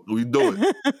that book. We do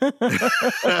it.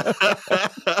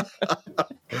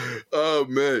 Oh,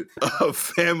 man.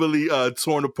 Family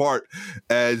torn apart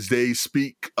as they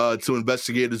speak to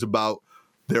investigators about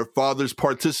their father's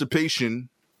participation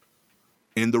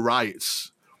in the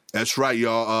riots. That's right,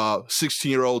 y'all.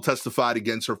 16-year-old testified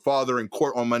against her father in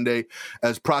court on Monday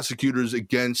as prosecutors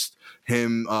against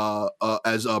him,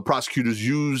 prosecutors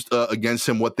used against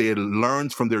him what they had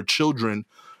learned from their children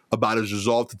about his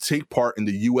resolve to take part in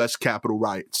the U.S. Capitol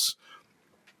riots.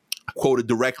 Quoted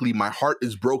directly, "My heart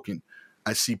is broken.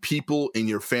 I see people in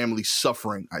your family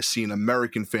suffering. I see an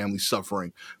American family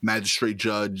suffering," Magistrate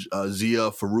Judge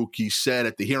Zia Faruqi said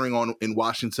at the hearing in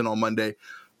Washington on Monday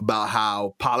about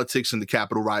how politics and the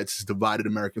Capitol riots has divided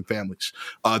American families.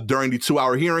 During the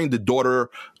 2-hour hearing, the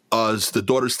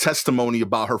daughter's testimony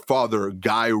about her father,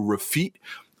 Guy Rafit,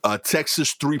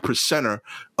 Texas 3%er,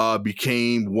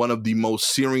 became one of the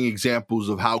most searing examples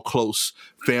of how close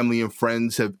family and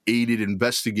friends have aided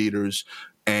investigators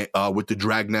with the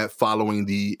dragnet following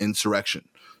the insurrection.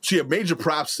 So yeah, major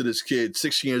props to this kid,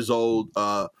 16 years old,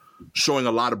 showing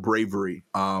a lot of bravery.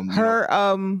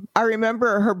 I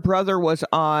remember her brother was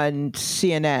on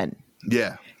CNN.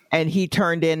 Yeah. And he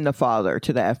turned in the father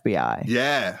to the FBI.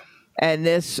 Yeah. And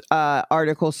this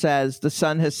article says the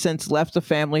son has since left the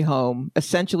family home,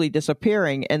 essentially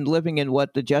disappearing and living in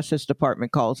what the Justice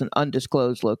Department calls an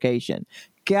undisclosed location.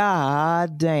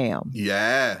 God damn.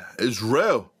 Yeah, it's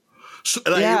real. So,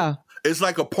 like, it's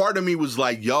like a part of me was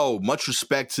like, yo, much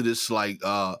respect to this, like,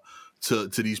 to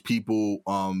these people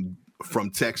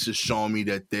from Texas showing me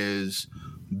that there's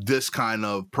this kind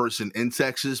of person in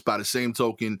Texas. By the same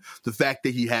token, the fact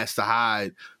that he has to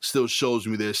hide still shows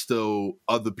me there's still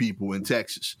other people in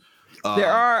Texas.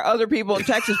 There are other people in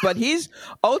Texas, but he's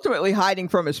ultimately hiding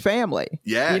from his family.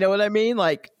 Yeah. You know what I mean?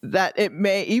 Like that it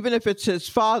may, even if it's his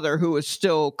father who is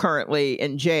still currently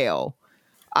in jail,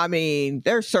 I mean,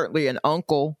 there's certainly an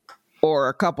uncle or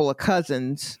a couple of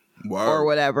cousins or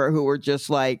whatever who were just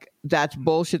like, that's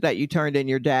bullshit that you turned in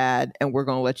your dad and we're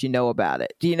going to let you know about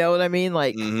it. Do you know what I mean?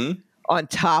 Like on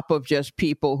top of just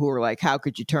people who are like, how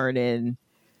could you turn in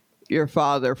your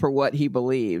father for what he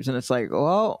believes? And it's like,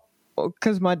 well,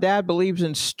 because my dad believes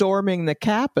in storming the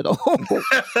Capitol.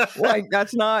 Like,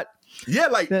 that's not. Yeah,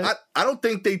 like, I don't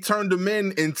think they turned him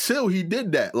in until he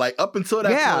did that. Like, up until that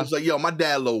point, it's like, yo, my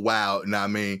dad a little wild, you know what I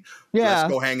mean? Yeah.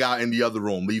 Let's go hang out in the other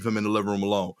room. Leave him in the living room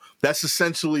alone. That's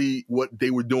essentially what they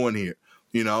were doing here,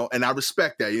 you know? And I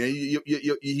respect that. You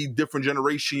know, he's different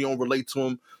generation. You don't relate to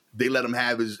him. They let him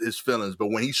have his feelings. But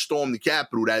when he stormed the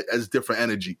Capitol, that's different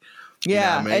energy. Yeah, you know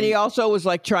what I mean? And he also was,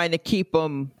 like, trying to keep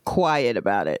him quiet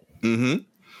about it. Mm-hmm.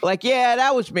 Like, yeah,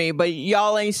 that was me, but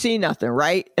y'all ain't seen nothing,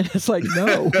 right? And it's like,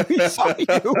 no, we saw you.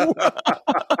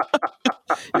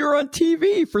 You're on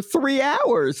TV for 3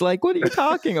 hours. Like, what are you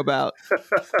talking about?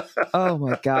 Oh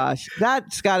my gosh.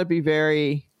 That's got to be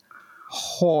very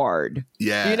hard.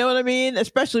 Yeah. You know what I mean?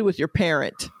 Especially with your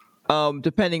parent,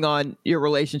 depending on your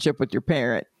relationship with your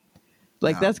parent.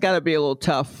 Like, that's got to be a little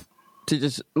tough to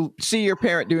just see your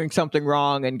parent doing something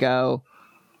wrong and go,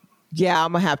 yeah,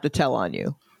 I'm going to have to tell on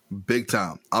you. Big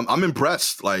time. I'm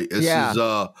impressed. Like, this is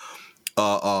a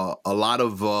lot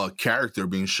of character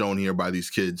being shown here by these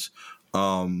kids.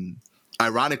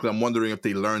 Ironically, I'm wondering if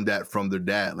they learned that from their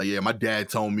dad. Like, yeah, my dad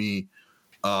told me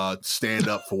stand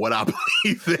up for what I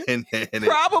believe in. And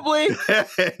Probably.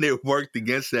 and it worked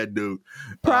against that dude.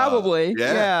 Probably.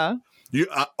 Yeah. You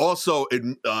also,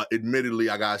 admittedly,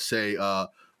 I gotta say, I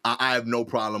have no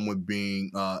problem with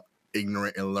being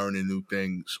ignorant and learning new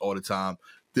things all the time.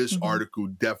 This article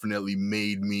definitely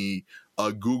made me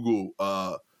Google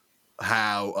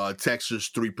how Texas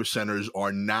 3%ers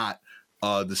are not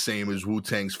the same as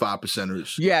Wu-Tang's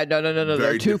 5%ers. Yeah, no.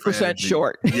 They're 2%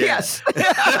 short. Yeah. Yes.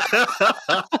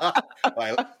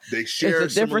 Like, they share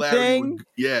It's a different thing.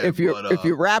 If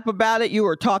you rap about it, you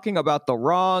are talking about the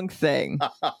wrong thing.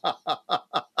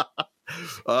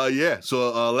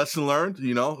 So lesson learned.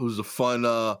 You know, it was a fun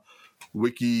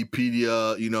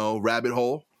Wikipedia, rabbit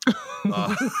hole.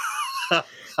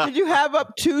 Did you have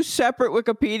up 2 separate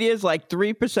Wikipedias, like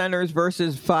 3%ers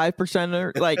versus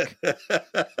 5%ers? Like,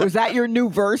 was that your new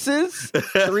verses?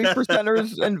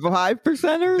 3%ers and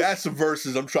 5%ers? That's the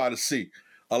verses I'm trying to see.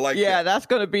 I like that. Yeah, that's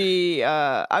going to be,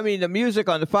 the music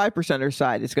on the 5%er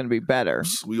side is going to be better.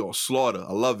 We all slaughter.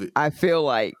 I love it. I feel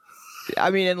like,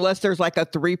 unless there's like a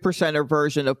 3%er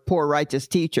version of Poor Righteous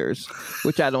Teachers,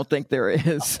 which I don't think there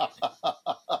is.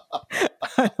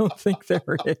 I don't think there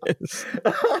is.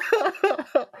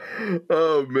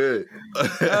 Oh, man.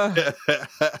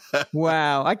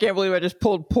 Wow. I can't believe I just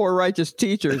pulled Poor Righteous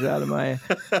Teachers out of my...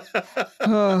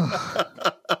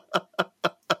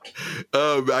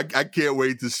 I can't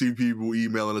wait to see people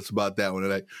emailing us about that one.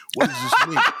 They're like, what does this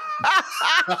mean?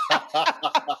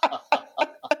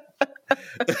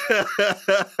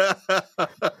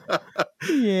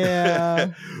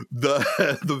 Yeah.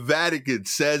 The Vatican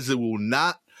says it will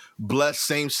not bless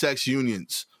same-sex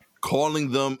unions,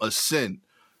 calling them a sin.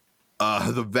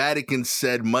 The Vatican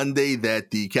said Monday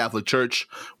that the Catholic Church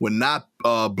would not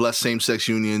bless same-sex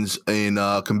unions in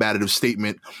a combative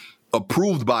statement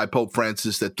approved by Pope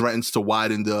Francis that threatens to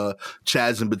widen the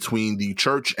chasm between the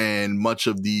church and much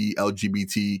of the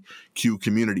LGBTQ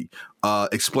community.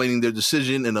 Explaining their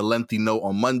decision in a lengthy note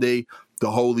on Monday,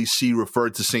 the Holy See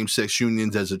referred to same-sex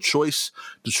unions as a choice,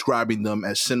 describing them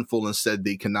as sinful and said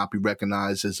they cannot be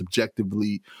recognized as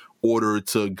objectively ordered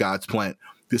to God's plan.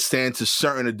 This stance is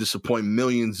certain to disappoint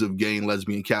millions of gay and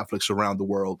lesbian Catholics around the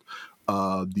world.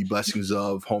 The blessings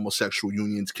of homosexual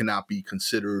unions cannot be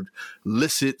considered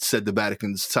licit, said the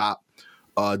Vatican's top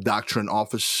doctrine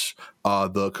office,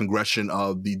 the Congregation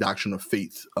of the Doctrine of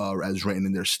Faith, as written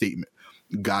in their statement.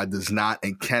 God does not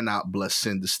and cannot bless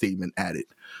sin, the statement added.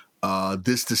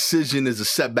 This decision is a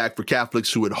setback for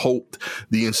Catholics who had hoped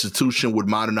the institution would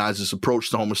modernize its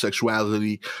approach to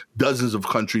homosexuality. Dozens of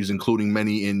countries, including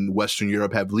many in Western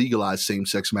Europe, have legalized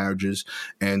same-sex marriages,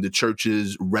 and the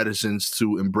church's reticence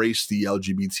to embrace the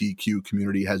LGBTQ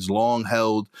community has long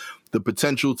held the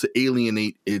potential to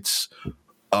alienate its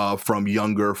from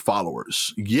younger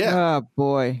followers. Yeah. Oh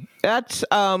boy, that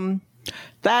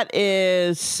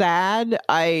is sad.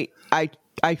 I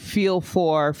feel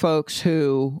for folks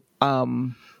who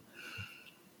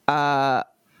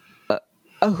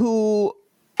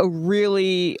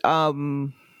really I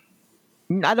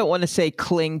don't want to say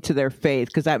cling to their faith,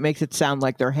 because that makes it sound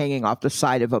like they're hanging off the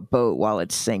side of a boat while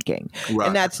it's sinking. Right.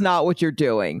 And that's not what you're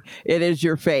doing. It is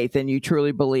your faith and you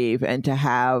truly believe, and to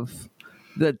have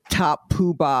the top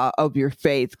poobah of your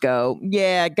faith go,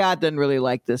 yeah, God doesn't really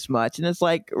like this much. And it's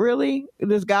like, really?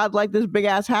 Does God like this big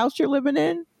ass house you're living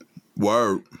in?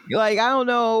 Word. Like, I don't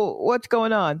know what's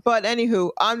going on. But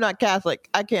anywho, I'm not Catholic.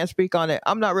 I can't speak on it.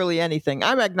 I'm not really anything.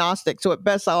 I'm agnostic, so at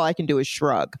best all I can do is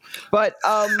shrug. But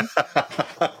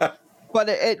but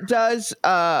it does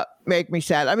make me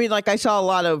sad. I mean, like, I saw a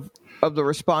lot of the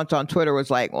response on Twitter was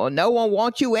like, well, no one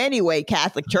wants you anyway,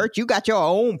 Catholic Church. You got your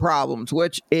own problems,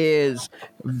 which is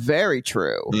very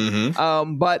true.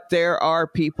 Mm-hmm. But there are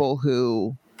people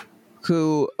who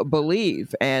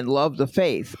believe and love the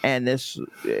faith, and this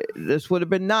would have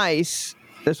been nice.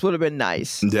 This would have been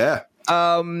nice. Yeah.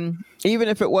 Even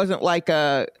if it wasn't like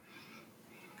God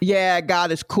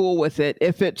is cool with it.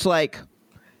 If it's like,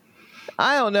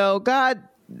 I don't know, God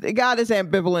is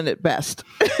ambivalent at best.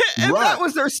 If that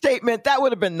was their statement, that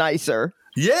would have been nicer.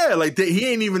 Yeah, like he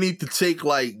ain't even need to take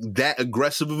like that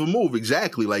aggressive of a move.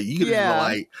 Exactly. Like, you could just be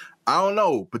like, I don't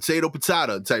know, potato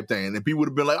type thing. And people would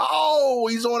have been like, oh,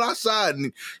 he's on our side.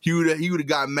 And he would have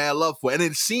got mad love for it. And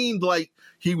it seemed like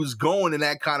he was going in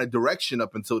that kind of direction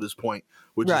up until this point,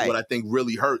 which is what I think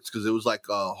really hurts, because it was like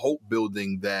a hope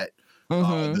building that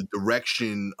the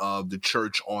direction of the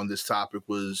church on this topic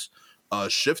was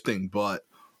shifting. But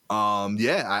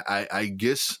I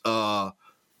guess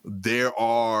there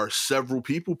are several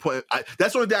people playing.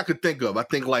 That's the only thing I could think of. I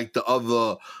think like the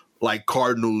other like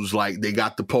Cardinals, like they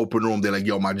got the Pope in the room. They're like,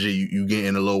 yo, my G, you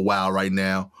getting a little wild right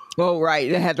now. Oh,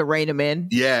 right. They had to rein him in.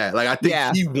 Yeah, like I think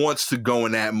he wants to go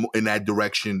in that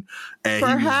direction. And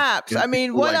perhaps. I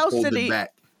mean, what else did he?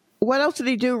 Back. What else did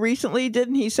he do recently?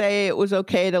 Didn't he say it was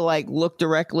okay to like look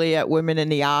directly at women in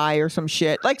the eye or some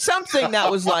shit? Like something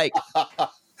that was like,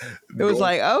 it was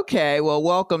like, okay, well,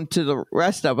 welcome to the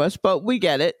rest of us, but we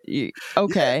get it.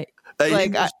 Okay. Yeah.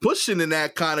 Like, he was pushing in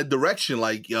that kind of direction.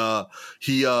 Like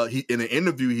he in an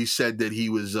interview he said that he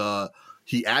was like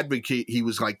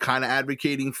kind of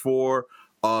advocating for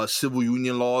civil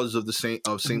union laws of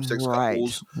same-sex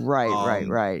couples.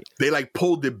 Right. They like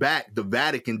pulled it back. The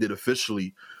Vatican did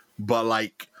officially, but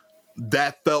like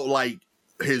that felt like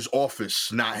his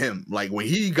office, not him. Like when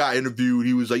he got interviewed,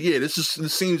 he was like, "Yeah, this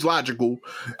seems logical."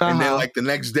 And then like the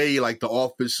next day, like the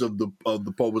office of the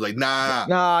Pope was like,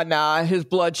 "Nah, his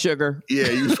blood sugar." Yeah,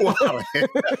 he was wild.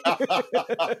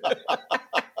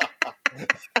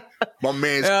 My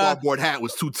man's cardboard hat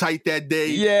was too tight that day.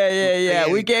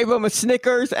 Yeah. We gave him a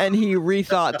Snickers, and he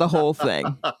rethought the whole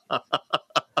thing.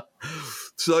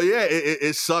 So yeah,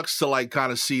 it sucks to like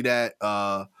kind of see that.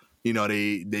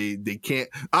 They can't.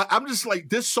 I'm just like,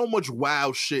 there's so much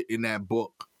wild shit in that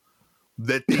book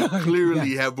that they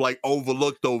clearly have like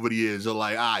overlooked over the years. They're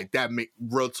like, all right, that make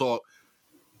real talk.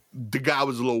 The guy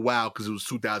was a little wild because it was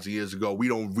 2,000 years ago. We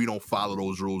don't follow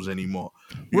those rules anymore.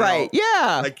 You know?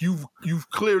 Yeah. Like you've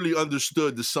clearly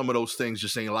understood that some of those things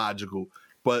just ain't logical.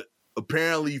 But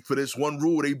apparently for this one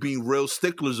rule, they being real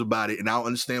sticklers about it, and I don't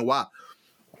understand why.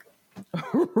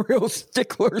 Real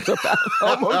sticklers about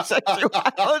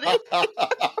homosexuality.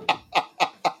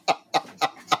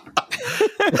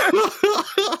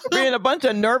 Being a bunch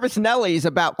of nervous Nellies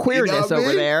about queerness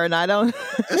over there, and I don't.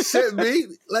 That's it, me.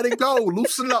 Let it go.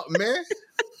 Loosen up, man.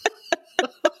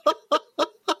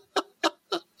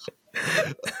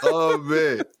 Oh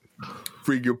man,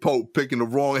 freaking Pope picking the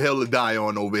wrong hill to die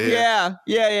on over here.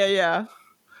 Yeah.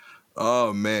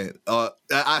 Oh man,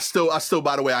 I still.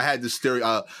 By the way, I had this theory.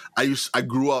 I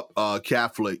grew up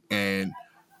Catholic, and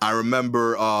I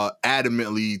remember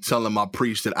adamantly telling my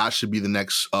priest that I should be the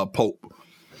next Pope.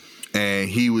 And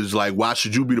he was like, "Why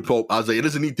should you be the Pope?" I was like, "It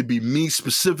doesn't need to be me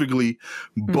specifically,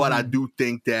 but I do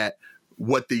think that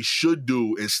what they should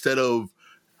do, instead of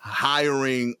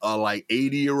hiring a like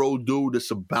 80-year-old dude that's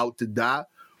about to die,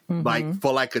 like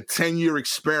for like a 10-year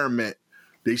experiment,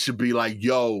 they should be like,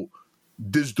 yo,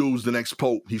 this dude's the next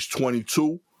Pope. He's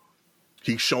 22.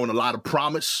 He's showing a lot of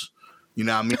promise. You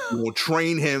know what I mean? We're going to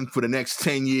train him for the next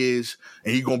 10 years,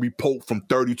 and he's going to be Pope from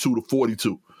 32 to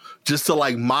 42, just to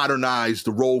like modernize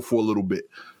the role for a little bit."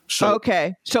 So,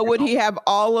 okay. So would he have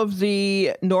all of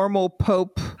the normal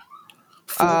Pope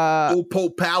full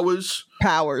Pope powers?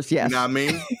 Powers, yes. You know what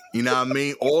I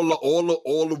mean?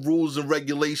 All the rules and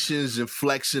regulations and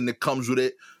flexing that comes with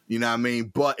it. You know what I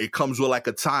mean? But it comes with like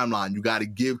a timeline. You got to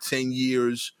give 10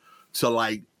 years to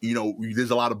like,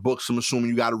 there's a lot of books I'm assuming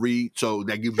you got to read. So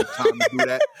that gives you time to do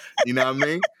that. You know what I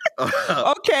mean?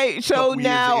 Okay. So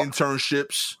now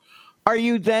internships. Are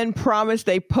you then promised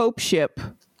a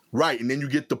popeship? Right. And then you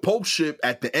get the popeship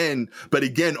at the end, but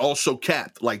again, also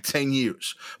capped like 10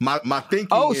 years. My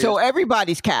thinking is, so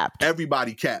everybody's capped.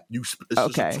 Everybody capped. It's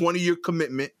just a 20-year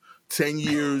commitment, 10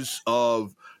 years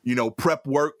of, prep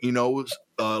work,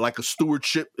 like a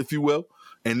stewardship, if you will.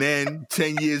 And then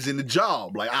 10 years in the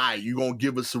job. Like, all right, you're going to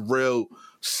give us a real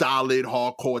solid,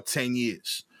 hardcore 10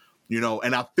 years.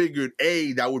 And I figured,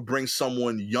 A, that would bring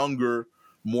someone younger,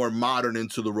 more modern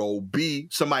into the role. B,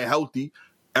 somebody healthy.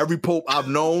 Every Pope I've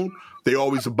known, they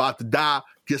always about to die.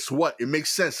 Guess what? It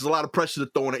makes sense. There's a lot of pressure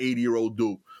to throw on an 80-year-old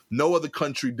dude. No other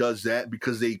country does that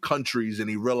because they countries and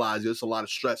they realize there's a lot of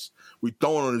stress we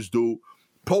throwing on this dude.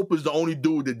 Pope is the only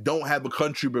dude that don't have a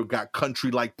country but got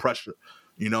country-like pressure.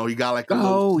 He got like a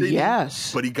little city,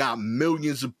 yes, but he got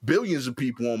billions of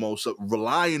people almost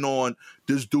relying on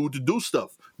this dude to do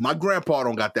stuff. My grandpa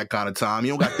don't got that kind of time. He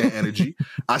don't got that energy.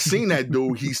 I seen that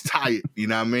dude. He's tired. You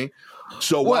know what I mean?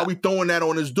 So why are we throwing that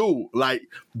on this dude? Like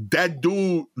that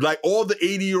dude, like all the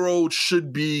 80-year-olds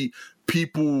should be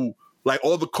people, like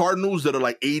all the cardinals that are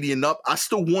like 80 and up. I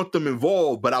still want them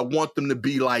involved, but I want them to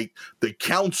be like the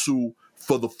counsel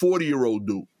for the 40-year-old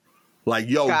dude. Like,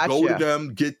 yo, go to Gotcha.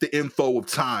 them, get the info of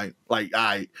time. Like,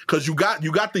 because you got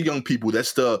the young people.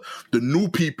 That's the new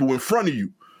people in front of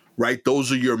you, right?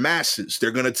 Those are your masses.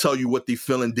 They're gonna tell you what they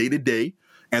feeling day to day.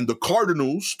 And the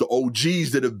Cardinals, the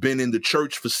OGs that have been in the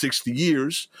church for 60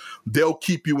 years, they'll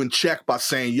keep you in check by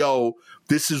saying, yo,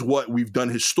 this is what we've done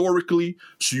historically.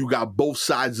 So you got both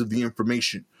sides of the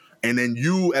information. And then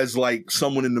you, as like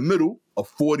someone in the middle, a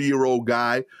 40-year-old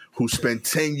guy who spent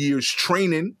 10 years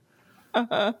training,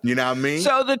 you know what I mean?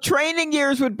 So the training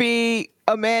years would be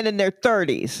a man in their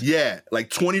 30s. Yeah, like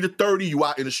 20 to 30, you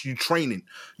out in the you training.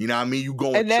 You know what I mean? You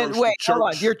going And then, church wait, to church.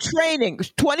 hold on. You're training.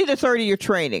 20 to 30, you're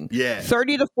training. Yeah.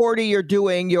 30 to 40, you're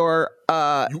doing your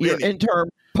interim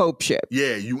popeship.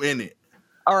 Yeah, you in it.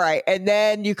 All right. And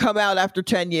then you come out after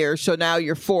 10 years. So now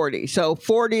you're 40. So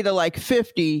 40 to like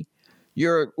 50,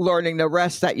 you're learning the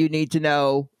rest that you need to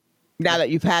know now that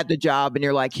you've had the job. And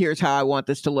you're like, here's how I want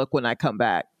this to look when I come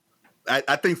back.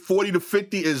 I think 40 to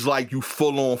 50 is like you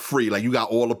full on free. Like you got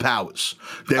all the powers.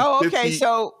 Then Oh, 50, okay.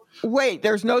 So wait,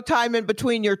 there's no time in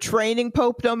between your training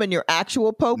popedom and your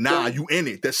actual popedom? Nah, you in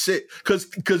it. That's it.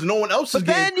 Because no one else is But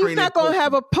getting then you're training. not going to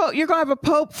have a pope. You're going to have a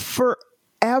pope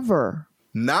forever.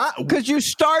 Nah. Because you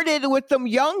started with them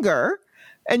younger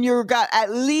and you got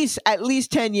at least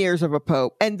 10 years of a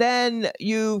pope. And then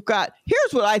you've got,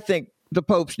 here's what I think the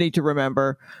popes need to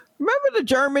remember. Remember the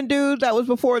German dude that was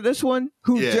before this one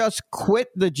who just quit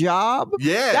the job?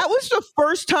 Yeah. That was the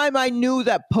first time I knew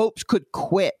that popes could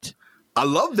quit. I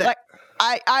love that.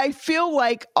 Like, I feel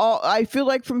like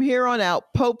from here on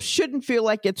out, popes shouldn't feel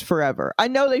like it's forever. I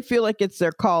know they feel like it's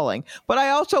their calling, but I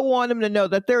also want them to know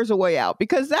that there's a way out,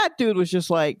 because that dude was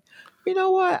just like, you know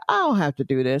what? I don't have to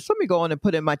do this. Let me go on and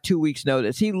put in my 2 weeks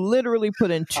notice. He literally put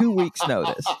in 2 weeks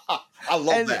notice. I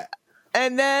love that.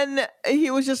 And then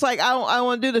he was just like, I don't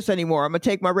want to do this anymore. I'm going to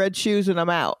take my red shoes and I'm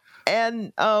out.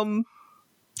 And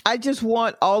I just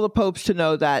want all the popes to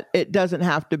know that it doesn't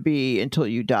have to be until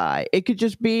you die. It could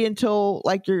just be until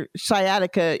like your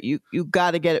sciatica, you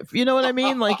got to get it. You know what I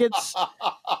mean? Like it's.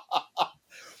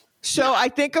 So I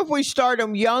think if we start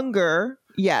them younger,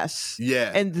 yes.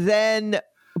 Yeah. And then,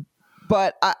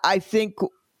 but I think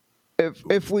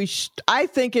I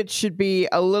think it should be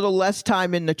a little less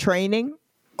time in the training.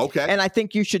 Okay. And I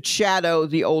think you should shadow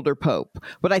the older pope.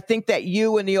 But I think that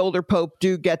you and the older pope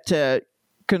do get to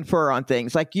confer on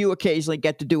things. Like you occasionally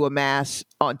get to do a mass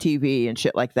on TV and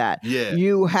shit like that. Yeah.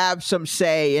 You have some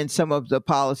say in some of the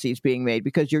policies being made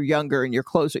because you're younger and you're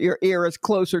closer. Your ear is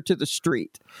closer to the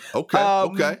street. Okay.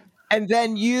 Okay. And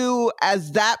then you,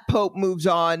 as that pope moves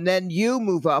on, then you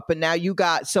move up and now you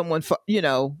got someone,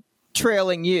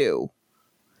 trailing you.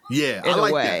 Yeah, in I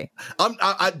like a way.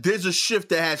 that. There's a shift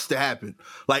that has to happen.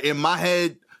 Like in my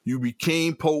head, you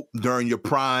became pope during your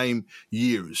prime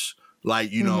years.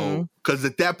 Like, you know, because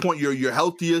at that point you're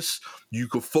healthiest. You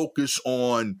could focus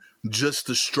on just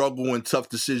the struggle and tough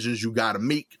decisions you got to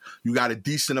make. You got a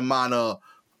decent amount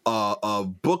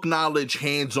of book knowledge,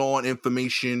 hands-on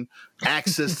information,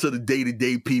 access to the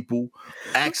day-to-day people,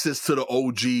 access to the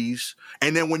OGs.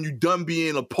 And then when you're done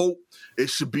being a pope, it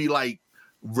should be like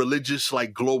religious,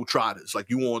 like globetrotters. Like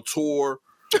you on tour,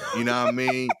 you know what I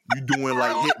mean? You doing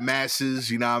like hit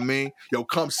masses, you know what I mean? Yo,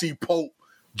 come see Pope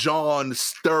John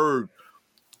III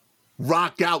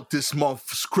rock out this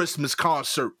month's Christmas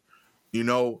concert, you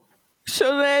know?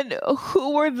 So then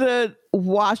who were the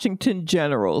Washington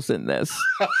Generals in this?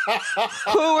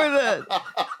 Who's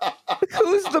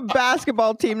the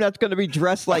basketball team that's going to be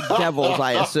dressed like devils,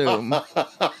 I assume?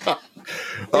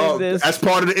 That's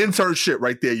part of the internship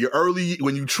right there. You're early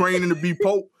when you training to be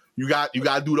pope. You got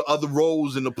to do the other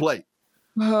roles in the play.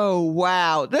 Oh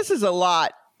wow, this is a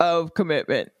lot of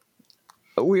commitment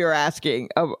we are asking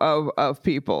of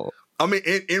people. I mean,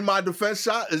 in my defense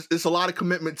shot, it's a lot of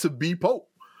commitment to be pope.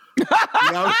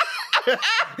 You know?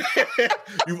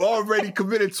 You've already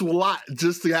committed to a lot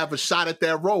just to have a shot at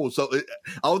that role. So I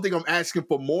don't think I'm asking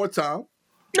for more time.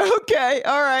 Okay,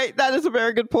 all right, that is a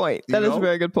very good point. That is a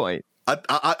very good point.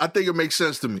 I think it makes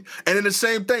sense to me. And then the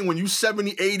same thing, when you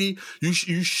 70, 80,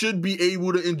 you should be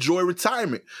able to enjoy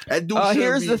retirement. That dude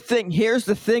here's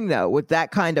the thing, though. With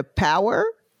that kind of power,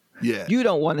 you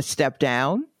don't want to step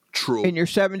down. True. In your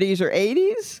 70s or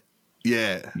 80s,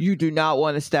 you do not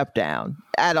want to step down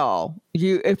at all.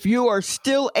 If you are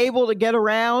still able to get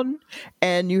around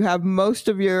and you have most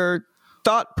of your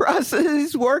thought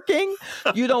processes working,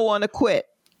 you don't want to quit.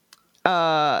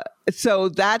 So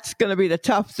that's going to be the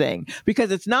tough thing,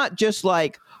 because it's not just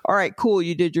like, all right, cool,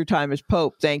 you did your time as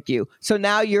Pope, thank you. So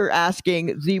now you're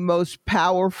asking the most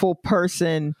powerful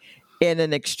person in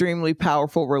an extremely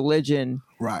powerful religion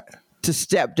right, to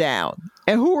step down.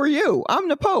 And who are you? I'm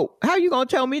the Pope. How are you going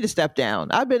to tell me to step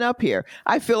down? I've been up here.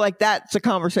 I feel like that's a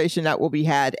conversation that will be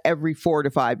had every 4 to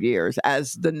 5 years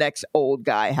as the next old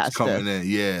guy has coming in.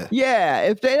 Yeah. Yeah.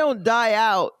 If they don't die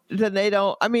out, then they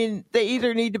don't. I mean, they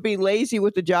either need to be lazy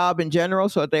with the job in general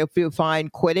so that they'll feel fine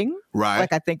quitting. Right.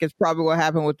 Like I think it's probably what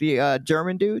happened with the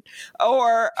German dude.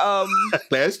 Or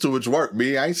that's too much work.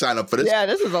 Me, I ain't signed up for this. Yeah,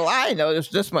 this is a lie. I know there's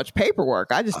this much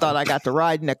paperwork. I just thought I got to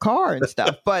ride in a car and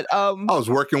stuff. But I was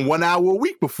working 1 hour a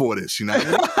week before this, you know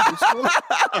what I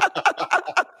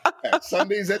mean?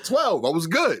 Sundays at 12. I was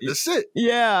good. That's it.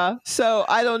 Yeah. So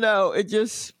I don't know. It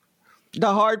just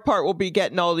the hard part will be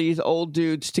getting all these old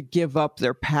dudes to give up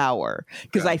their power.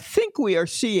 Because I think we are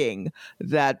seeing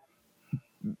that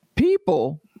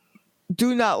people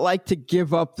do not like to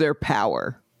give up their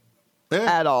power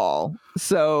at all.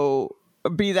 So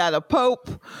be that a pope,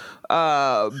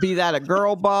 be that a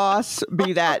girl boss,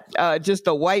 be that just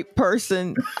a white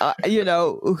person,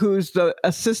 who's the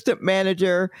assistant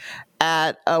manager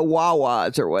at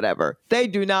Wawa's or whatever. They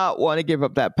do not want to give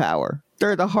up that power.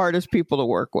 They're the hardest people to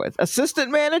work with. Assistant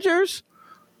managers,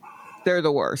 they're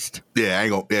the worst. Yeah,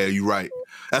 you're right.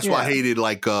 That's why I hated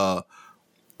like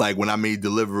when I made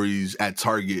deliveries at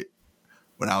Target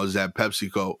when I was at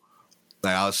PepsiCo.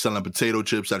 Like I was selling potato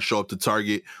chips. I'd show up to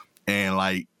Target and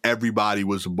like everybody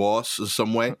was a boss in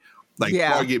some way. Like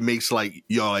Target makes that's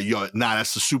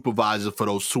the supervisor for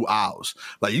those 2 aisles.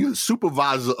 Like you the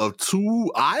supervisor of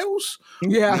 2 aisles?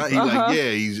 Yeah.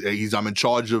 He's I'm in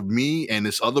charge of me and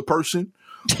this other person.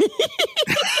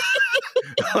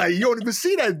 Like you don't even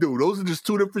see that dude. Those are just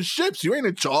 2 different ships. You ain't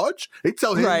in charge. They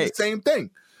tell him the same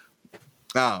thing.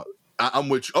 I'm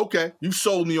with you. Okay, you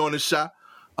sold me on this shot.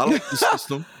 I like the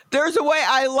system. There's a way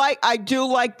I do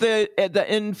like the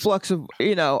influx of,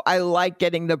 I like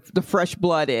getting the fresh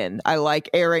blood in. I like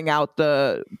airing out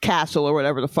the castle or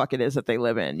whatever the fuck it is that they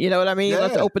live in. You know what I mean? Yeah.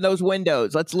 Let's open those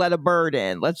windows. Let's let a bird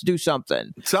in. Let's do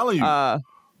something. I'm telling you.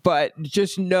 But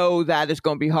just know that it's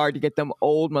going to be hard to get them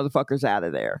old motherfuckers out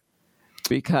of there.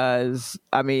 Because,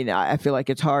 I mean, I feel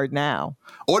like it's hard now.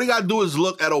 All they got to do is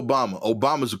look at Obama.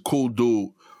 Obama's a cool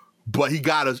dude, but you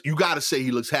gotta say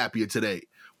he looks happier today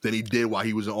than he did while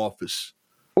he was in office.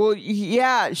 Well,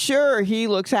 yeah, sure, he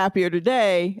looks happier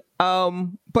today.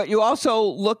 But you also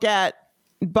look at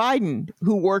Biden,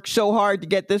 who worked so hard to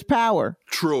get this power.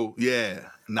 True, yeah.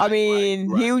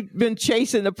 He's been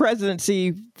chasing the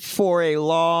presidency for a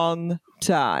long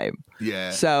time. Yeah.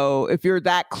 So if you're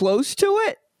that close to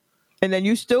it, and then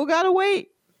you still gotta wait.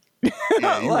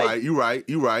 Yeah, you're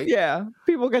right. Yeah,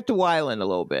 people get to while in a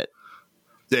little bit.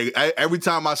 Every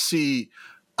time I see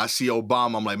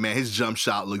Obama, I'm like, man, his jump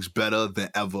shot looks better than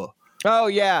ever. Oh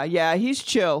yeah, he's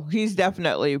chill. He's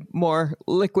definitely more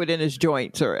liquid in his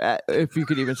joints, or if you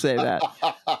could even say that.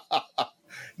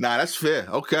 Nah, that's fair.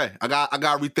 Okay, I got to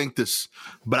rethink this,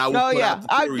 but I will. Oh yeah,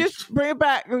 I just bring it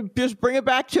back. Just bring it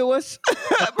back to us.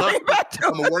 Bring it back to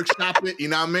us. I'm gonna workshop it. You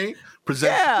know what I mean?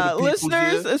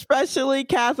 Listeners, especially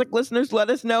Catholic listeners, let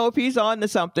us know if he's on to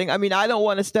something. I mean, I don't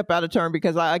want to step out of turn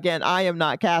because I am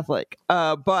not Catholic,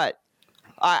 but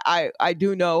I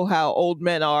do know how old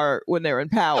men are when they're in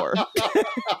power.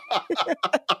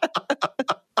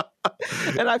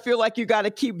 And I feel like you got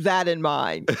to keep that in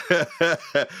mind.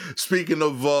 Speaking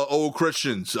of old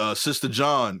Christians, Sister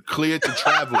John cleared to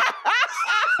travel.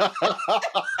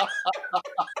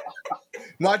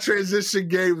 My transition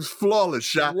game was flawless,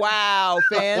 shot. Wow,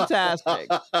 fantastic.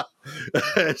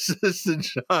 Sister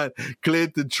John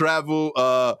cleared to travel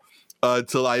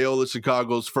to Loyola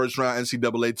Chicago's first round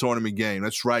NCAA tournament game.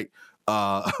 That's right.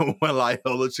 When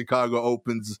Loyola Chicago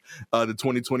opens the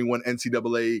 2021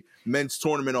 NCAA men's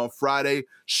tournament on Friday,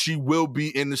 she will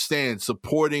be in the stands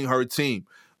supporting her team.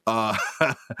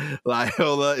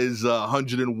 Loyola is a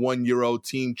 101-year-old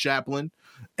team chaplain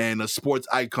and a sports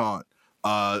icon.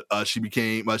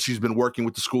 She's been working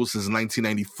with the school since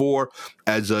 1994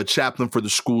 as a chaplain for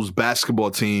the school's basketball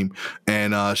team,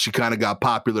 and she kind of got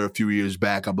popular a few years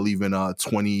back, I believe in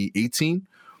 2018.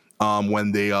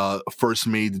 When they first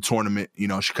made the tournament,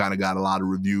 she kind of got a lot of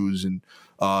reviews, and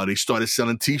they started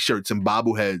selling T-shirts and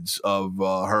bobbleheads of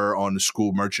her on the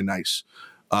school merchandise.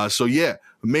 So yeah,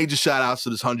 major shout outs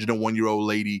to this 101-year-old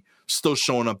lady still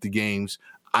showing up to games.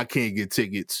 I can't get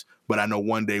tickets, but I know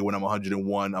one day when I'm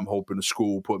 101, I'm hoping the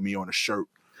school will put me on a shirt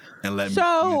and let me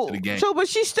into the game. So, but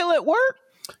she's still at work?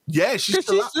 Yeah, she's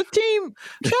the team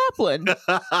chaplain.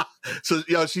 So,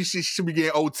 she should be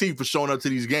getting OT for showing up to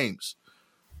these games.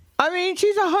 I mean,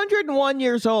 she's 101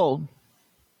 years old.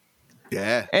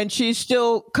 Yeah. And she's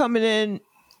still coming in.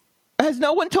 Has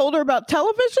no one told her about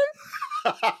television?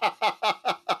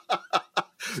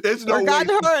 There's no or gotten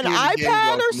her an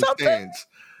iPad or something?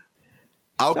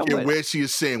 I don't care where she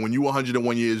is saying, when you're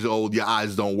 101 years old, your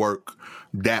eyes don't work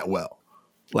that well.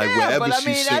 Like wherever but I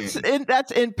she's mean, saying. that's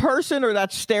in person or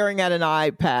that's staring at an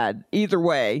iPad. Either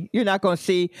way, you're not going to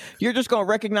see. You're just going to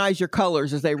recognize your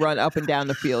colors as they run up and down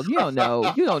the field. You don't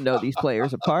know. You don't know these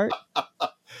players apart.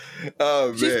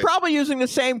 Oh, She's man. probably using the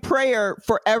same prayer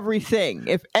for everything.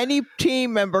 If any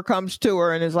team member comes to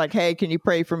her and is like, "Hey, can you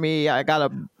pray for me?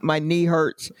 My knee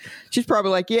hurts." She's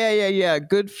probably like, "Yeah.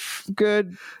 Good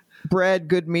bread,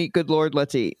 good meat, good Lord,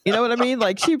 let's eat." You know what I mean?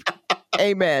 Like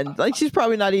amen. Like she's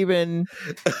probably not even.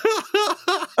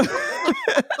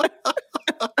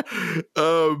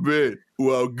 Oh man.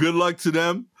 Well, good luck to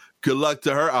them. Good luck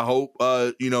to her. I hope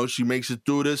she makes it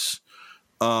through this.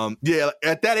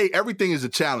 At that age, everything is a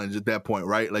challenge at that point,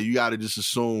 right? Like you gotta just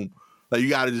assume, like you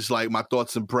gotta just like, my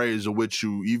thoughts and prayers are with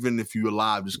you, even if you're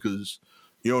alive, just because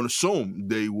you don't assume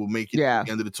they will make it at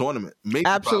the end of the tournament.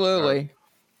 Absolutely.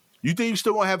 You think you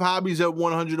still gonna have hobbies at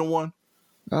 101?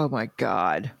 Oh my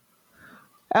God.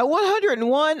 At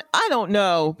 101, I don't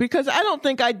know, because I don't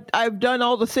think I've done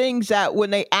all the things that when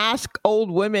they ask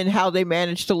old women how they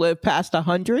manage to live past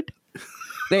 100,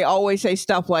 they always say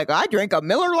stuff like, "I drink a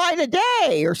Miller Lite a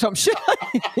day," or some shit.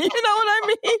 You know what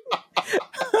I mean?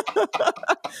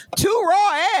 2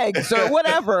 raw eggs or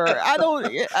whatever.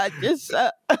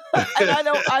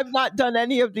 I've not done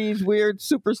any of these weird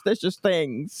superstitious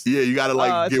things. Yeah, you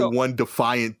gotta get one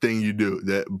defiant thing you do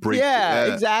that breaks.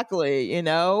 Yeah, exactly. You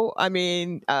know, I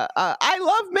mean, I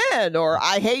love men, or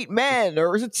I hate men,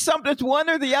 or is it something? It's one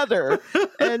or the other,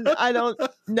 and I don't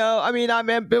know. I mean, I'm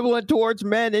ambivalent towards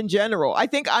men in general. I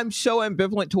think I'm so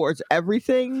ambivalent towards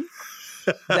everything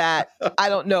that I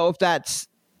don't know if that's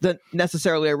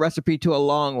necessarily a recipe to a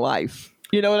long life.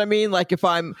 You know what I mean? Like if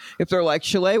they're like,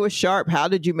 "Chalet was sharp. How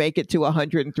did you make it to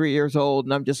 103 years old?"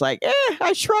 And I'm just like,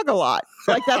 I shrug a lot.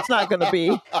 Like that's not going to be.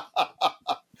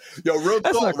 Yo, real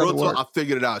talk. I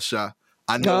figured it out, Sha.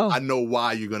 I know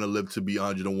why you're going to live to be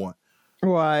 101.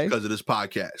 Why? Because of this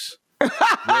podcast.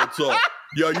 Real talk.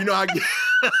 Yo, you know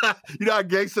how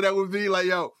gangster that would be? Like,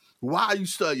 yo, why are you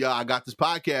still? Yo, I got this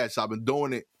podcast. I've been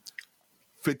doing it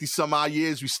 50 some odd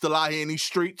years. We still out here in these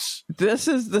streets. This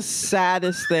is the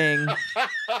saddest thing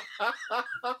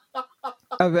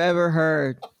I've ever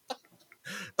heard.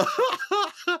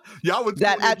 Y'all would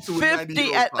that at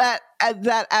 50,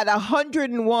 at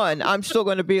 101, I'm still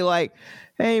going to be like,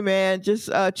 "Hey man, just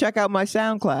check out my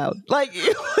SoundCloud." Like,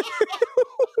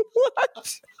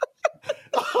 what?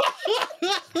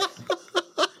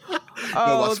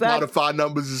 My Spotify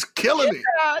numbers is killing me.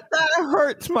 That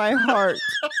hurts my heart.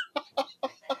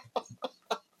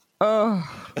 Oh.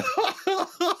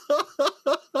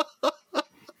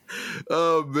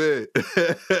 Oh man.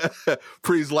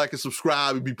 Please like and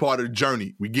subscribe and be part of the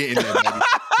journey. We getting there, baby.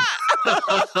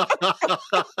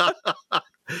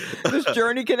 This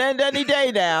journey can end any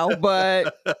day now,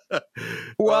 but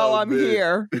I'm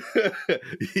here.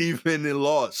 Even in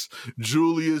loss,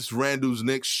 Julius Randle's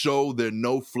Knicks show they're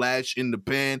no flash in the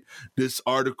pan. This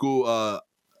article,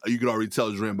 you can already tell,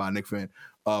 is written by a Knicks fan.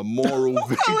 Moral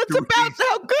victory. It's about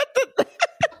how good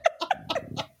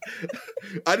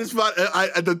I just found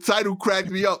the title cracked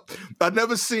me up. I've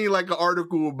never seen like an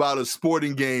article about a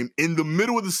sporting game in the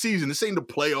middle of the season. This ain't the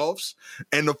playoffs,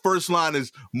 and the first line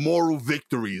is "moral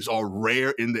victories are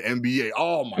rare in the NBA."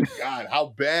 Oh my God,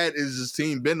 how bad is this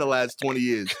team been the last 20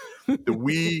 years? That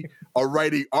we are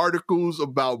writing articles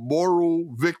about moral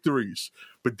victories.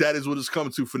 But that is what it's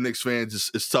coming to for Knicks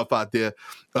fans. It's tough out there.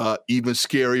 Even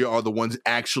scarier are the ones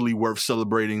actually worth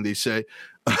celebrating, they say.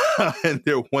 And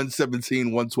their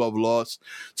 117-112 loss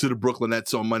to the Brooklyn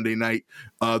Nets on Monday night.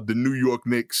 The New York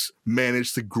Knicks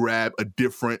managed to grab a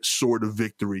different sort of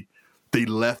victory. They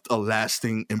left a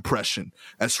lasting impression.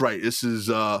 That's right. This is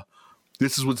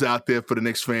what's out there for the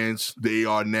Knicks fans. They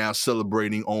are now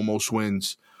celebrating almost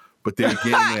wins. But they're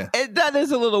getting there. That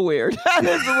is a little weird. That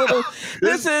is a little.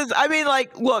 I mean,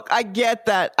 like, look, I get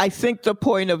that. I think the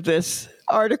point of this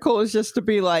article is just to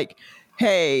be like,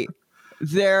 hey,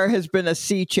 there has been a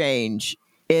sea change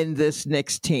in this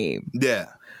Knicks team. Yeah.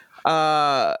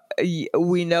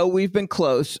 We know we've been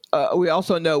close. We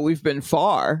also know we've been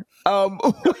far.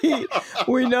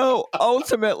 We know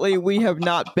ultimately we have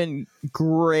not been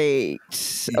great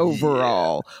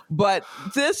overall. Yeah. But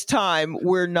this time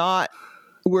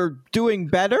we're doing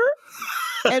better,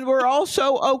 and we're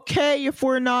also okay if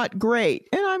we're not great.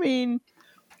 And I mean,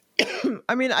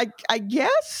 I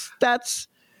guess that's,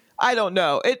 I don't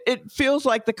know. It feels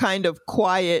like the kind of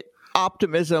quiet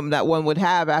optimism that one would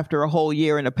have after a whole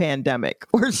year in a pandemic,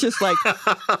 where it's just like,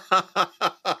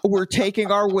 we're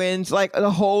taking our wins. Like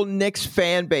the whole Knicks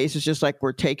fan base is just like,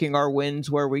 we're taking our wins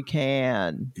where we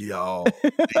can. Yo,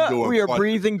 we are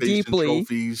breathing deeply.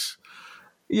 Trophies.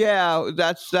 Yeah,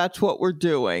 that's what we're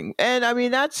doing. And I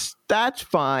mean, that's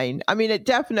fine. I mean, it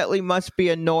definitely must be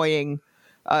annoying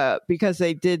because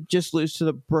they did just lose to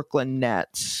the Brooklyn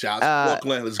Nets. Shout out to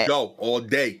Brooklyn. Let's go all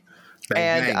day.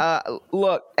 Bang, bang.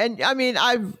 Look, and I mean,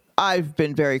 I've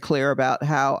been very clear about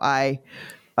how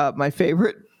my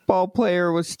favorite ball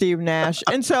player was Steve Nash,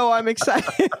 and so I'm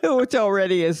excited, which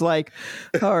already is like,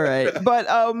 all right. But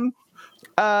and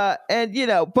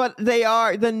but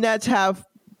the Nets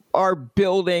are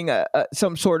building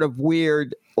some sort of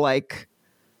weird like,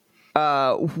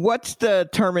 what's the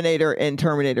Terminator in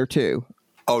Terminator 2?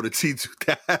 Oh, the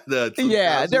T2.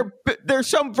 Yeah, there's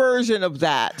some version of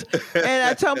that. And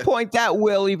at some point that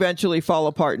will eventually fall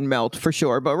apart and melt for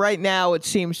sure. But right now it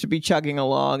seems to be chugging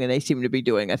along and they seem to be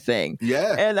doing a thing.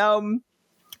 Yeah. And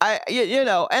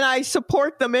and I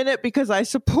support them in it because I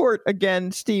support,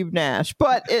 again, Steve Nash.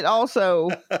 But it also,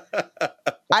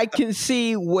 I can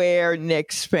see where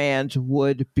Knicks fans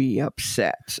would be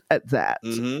upset at that.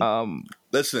 Mm-hmm.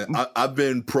 Listen, I've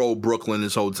been pro Brooklyn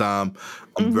this whole time.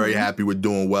 I'm very happy with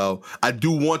doing well. I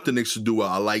do want the Knicks to do well.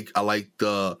 I like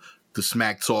the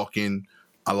smack talking.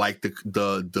 I like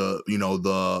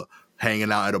the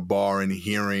hanging out at a bar and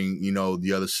hearing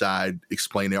the other side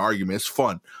explain their argument. It's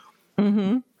fun.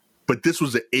 Mm-hmm. But this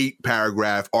was an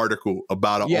 8-paragraph article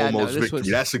about an almost victory.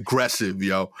 That's aggressive,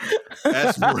 yo.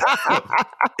 That's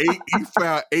he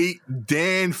found 8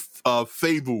 Dan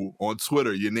Fable on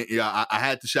Twitter. I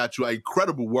had to shout you out.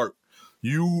 Incredible work.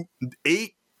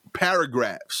 8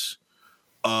 paragraphs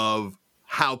of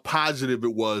how positive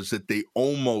it was that they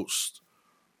almost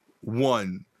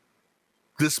won,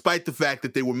 despite the fact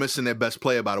that they were missing their best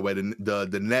player, by the way.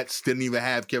 The Nets didn't even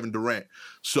have Kevin Durant.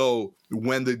 So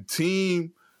when the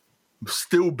team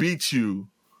still beats you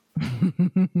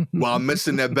while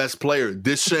missing their best player,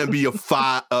 this shouldn't be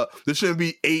this shouldn't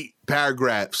be 8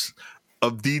 paragraphs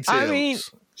of details. I mean,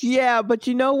 yeah, but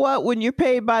you know what? When you're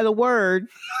paid by the word,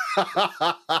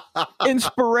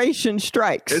 inspiration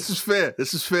strikes. This is fair.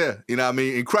 You know what I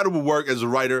mean? Incredible work as a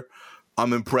writer.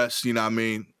 I'm impressed. You know what I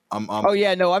mean?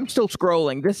 I'm still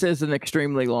scrolling. This isn't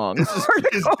extremely long.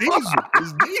 It's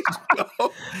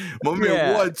diesel. My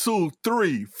man, 1, 2,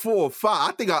 3, 4, 5.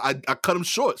 I think I cut him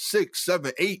short. 6,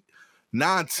 7, 8,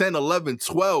 9, 10, 11,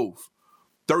 12,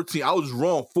 13. I was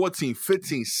wrong. 14,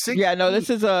 15, 16. Yeah, no, this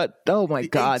is oh my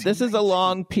God. 18, this is 19, a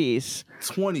long piece.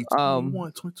 20,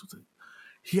 21, 22.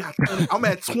 Yeah, I'm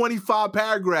at 25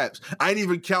 paragraphs. I didn't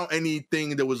even count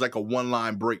anything that was like a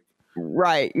one-line break.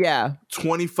 Right, yeah.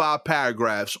 25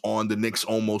 paragraphs on the Knicks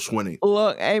almost winning.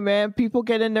 Look, hey man, people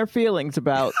get in their feelings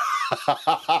about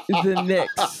the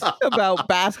Knicks, about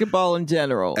basketball in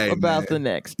general, the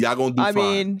Knicks. Y'all gonna do fine. I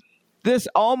mean, this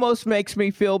almost makes me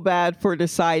feel bad for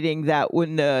deciding that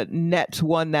when the Nets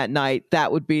won that night,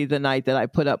 that would be the night that I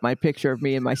put up my picture of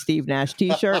me in my Steve Nash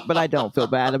t-shirt, but I don't feel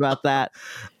bad about that.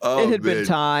 It had been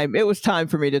time. It was time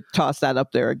for me to toss that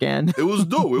up there again. It was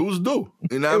due.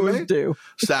 You know what I mean? It was due.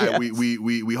 Sad. Yes.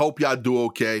 We hope y'all do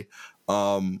okay.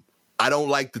 I don't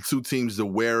like the two teams that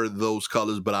wear those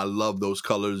colors, but I love those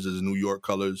colors as New York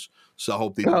colors, so I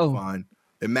hope they do fine.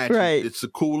 It matches. Right. It's a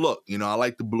cool look. I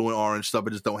like the blue and orange stuff. I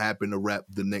just don't happen to rep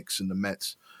the Knicks and the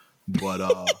Mets. But,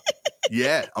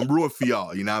 yeah, I'm rooting for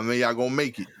y'all. You know what I mean? Y'all going to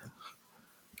make it.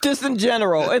 Just in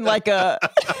general. In like a...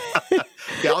 yeah, I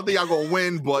don't think y'all going to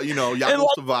win, but, y'all going to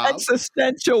survive. In an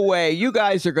existential way, you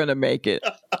guys are going to make it.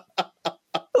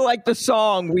 Like the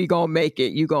song, we gonna make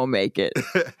it, you gonna make it.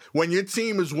 When your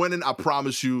team is winning, I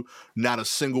promise you, not a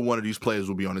single one of these players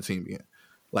will be on the team again.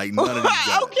 Like, none of these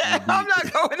guys. Okay, I'm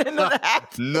not going into that.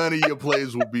 None of your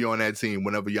players will be on that team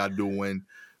whenever y'all do win.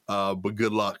 But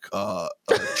good luck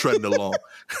treading along.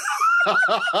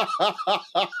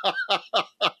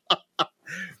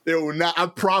 There will not. I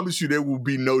promise you, there will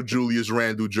be no Julius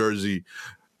Randle jersey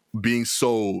being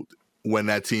sold when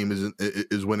that team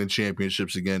is winning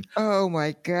championships again. Oh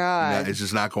my God! It's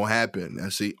just not gonna happen. I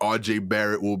see R.J.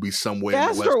 Barrett will be somewhere.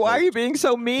 Casper, why are you being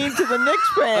so mean to the Knicks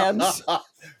fans?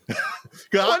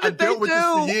 Because I dealt with this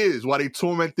for years while they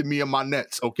tormented me and my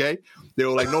Nets, okay? They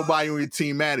were like, nobody on your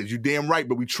team matters. You damn right,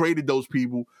 but we traded those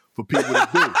people for people to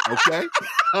do, okay?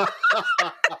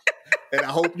 And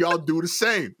I hope y'all do the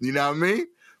same. You know what I mean?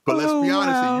 But let's be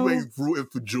honest, you ain't rooting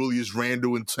for Julius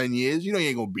Randle in 10 years. You know he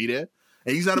ain't going to be there.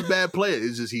 And he's not a bad player.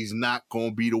 It's just he's not going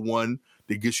to be the one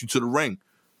that gets you to the ring.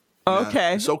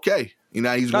 Okay. It's okay.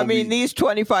 He's I mean, these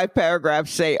 25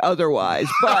 paragraphs say otherwise,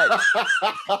 but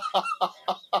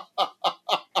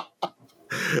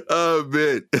Oh,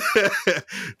 man.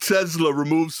 Tesla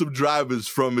removed some drivers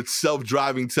from its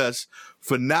self-driving test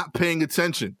for not paying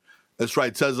attention. That's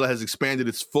right. Tesla has expanded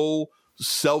its full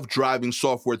self-driving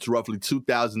software to roughly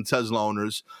 2,000 Tesla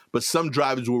owners, but some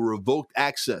drivers were revoked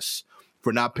access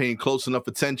for not paying close enough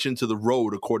attention to the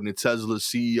road, according to Tesla's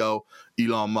CEO,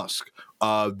 Elon Musk.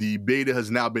 The beta has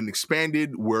now been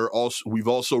expanded. We've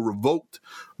also revoked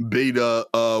beta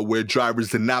where drivers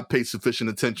did not pay sufficient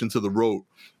attention to the road.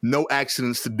 No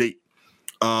accidents to date.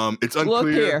 It's unclear. Look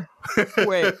here.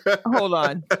 Wait, hold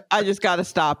on. I just got to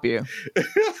stop you.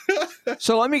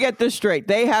 So let me get this straight.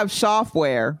 They have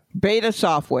software, beta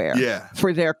software,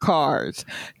 for their cars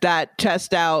that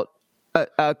test out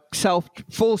a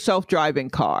full self-driving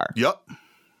car. Yep.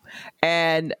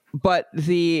 But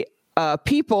the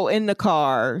people in the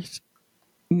cars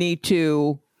need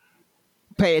to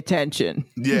pay attention.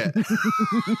 Yeah.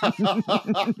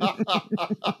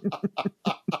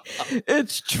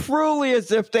 It's truly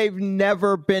as if they've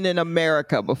never been in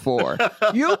America before.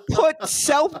 You put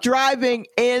self-driving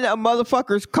in a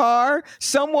motherfucker's car,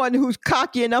 someone who's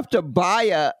cocky enough to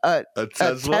buy a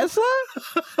Tesla,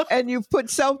 and you've put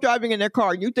self-driving in their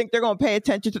car, and you think they're going to pay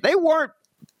attention to. They weren't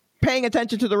paying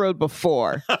attention to the road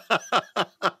before.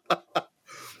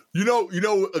 You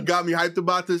know what got me hyped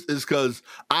about this is because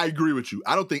I agree with you.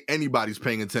 I don't think anybody's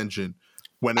paying attention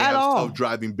when they have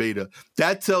self-driving beta.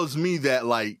 That tells me that,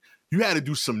 like, you had to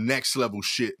do some next level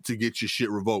shit to get your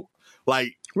shit revoked.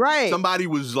 Like, somebody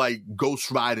was, like, ghost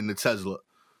riding the Tesla.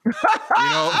 You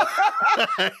know?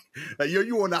 Like, yo,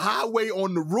 you on the highway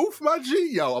on the roof, my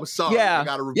G? Yo, I'm sorry. I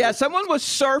gotta revoke. Yeah, someone was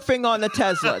surfing on the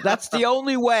Tesla. That's the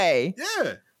only way.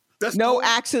 Yeah. That's no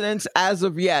accidents as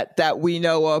of yet that we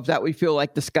know of that we feel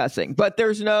like discussing. But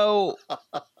there's no...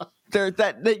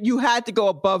 that you had to go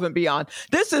above and beyond.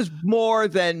 This is more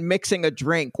than mixing a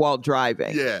drink while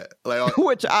driving. Yeah. Like,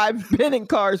 which I've been in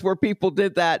cars where people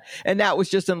did that, and that was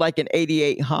just in like an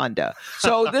 88 Honda.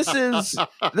 So this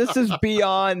is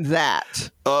beyond that.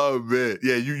 Oh, man.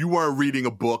 Yeah, you weren't reading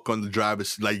a book on the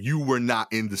driver's, like, you were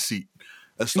not in the seat.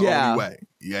 That's the only way.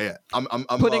 Yeah. I'm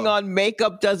putting on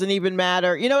makeup doesn't even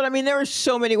matter. You know what I mean? There are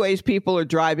so many ways people are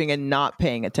driving and not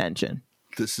paying attention.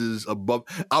 This is above.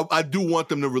 I do want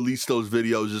them to release those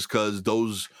videos just because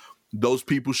those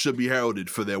people should be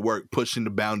heralded for their work, pushing the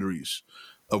boundaries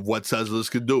of what Teslas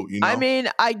could do. You know? I mean,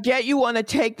 I get you want to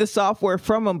take the software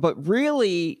from them, but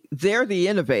really, they're the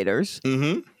innovators.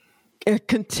 Mm-hmm.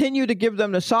 Continue to give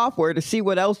them the software to see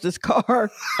what else this car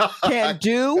can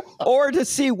do or to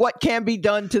see what can be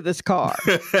done to this car.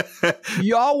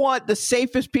 Y'all want the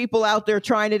safest people out there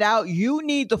trying it out. You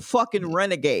need the fucking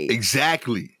renegade.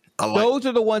 Exactly. Those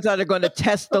are the ones that are going to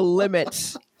test the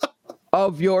limits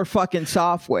of your fucking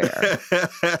software.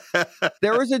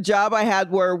 There was a job I had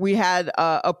where we had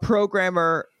a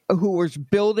programmer who was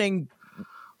building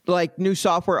like new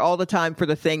software all the time for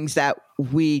the things that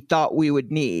we thought we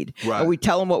would need. Right. And we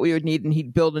tell him what we would need and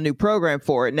he'd build a new program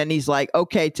for it. And then he's like,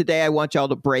 okay, today I want y'all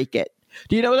to break it.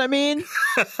 Do you know what I mean?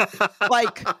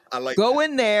 Like, go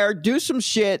in there, do some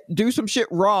shit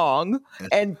wrong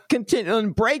and continue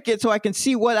and break it so I can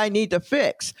see what I need to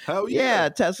fix. Hell yeah. Yeah,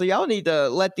 Tesla, y'all need to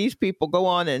let these people go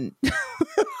on and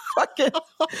fucking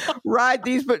ride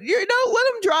these. But, you know,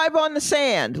 let them drive on the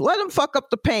sand. Let them fuck up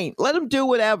the paint. Let them do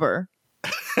whatever.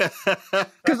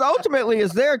 Because ultimately,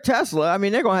 it's their Tesla. I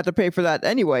mean, they're going to have to pay for that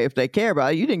anyway if they care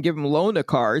about it. You didn't give them loan of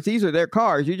cars. These are their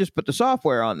cars. You just put the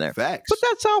software on there. Facts. Put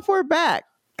that software back.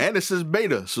 And this is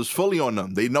beta, so it's fully on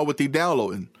them. They know what they're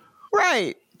downloading.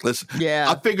 Right. Listen, yeah.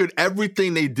 I figured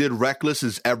everything they did reckless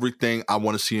is everything I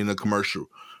want to see in a commercial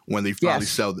when they finally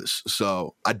sell this.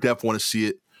 So I definitely want to see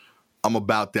it. I'm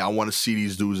about that. I want to see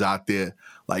these dudes out there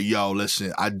like, yo,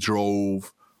 listen, I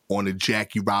drove on the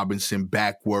Jackie Robinson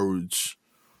backwards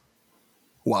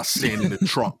while sitting in the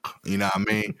trunk. You know what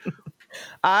I mean?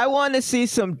 I want to see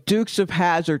some Dukes of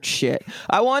Hazzard shit.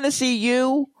 I want to see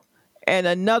you and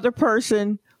another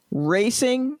person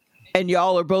racing, and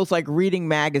y'all are both like reading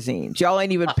magazines. Y'all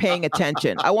ain't even paying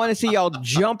attention. I want to see y'all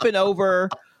jumping over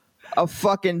a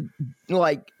fucking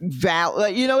like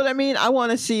you know what I mean? I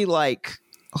want to see like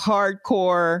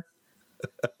hardcore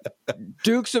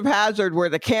Dukes of Hazzard where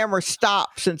the camera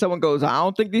stops and someone goes, I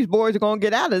don't think these boys are going to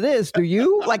get out of this. Do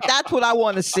you? Like, that's what I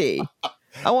want to see.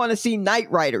 I want to see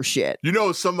Knight Rider shit. You know,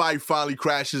 if somebody finally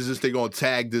crashes this, they're going to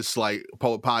tag this like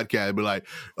public podcast and be like,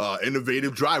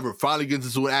 innovative driver finally gets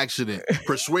into an accident,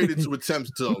 persuaded to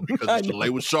attempt to because the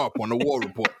delay was sharp on the war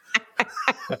report.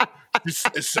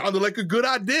 It sounded like a good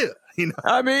idea. You know?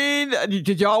 I mean,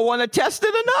 did y'all want to test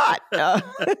it or not?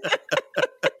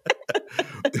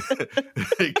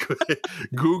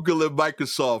 Google and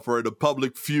Microsoft are in a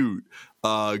public feud.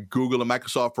 Google and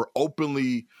Microsoft are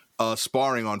openly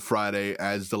sparring on Friday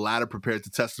as the latter prepared to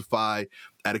testify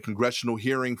at a congressional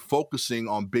hearing focusing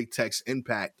on big tech's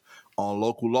impact on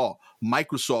local law.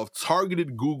 Microsoft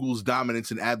targeted Google's dominance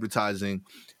in advertising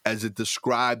as it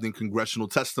described in congressional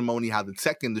testimony how the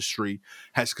tech industry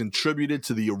has contributed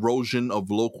to the erosion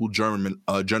of local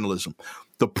journalism.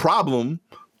 The problems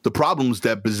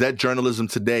that beset journalism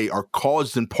today are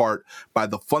caused in part by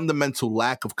the fundamental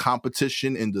lack of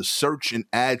competition in the search and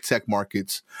ad tech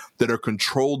markets that are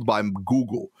controlled by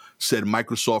Google, said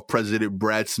Microsoft President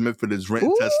Brad Smith in his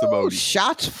written testimony.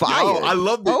 Shots fired. Yo, I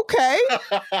loved it. Okay.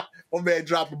 My man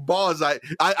dropping bars. I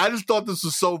just thought this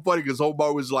was so funny because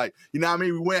Hobart was like, you know what I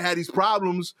mean? We wouldn't have had these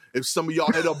problems if some of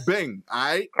y'all hit up Bing, all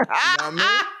right? You know what I mean?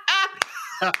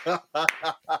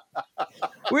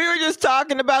 We were just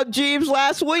talking about Jeeves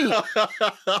last week.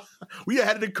 We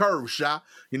ahead of the curve, Sha.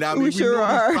 You know what I mean? We sure knew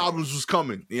are. these problems was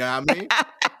coming. You know what I mean?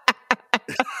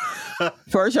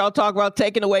 First, y'all talk about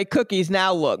taking away cookies.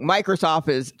 Now, look, Microsoft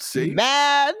is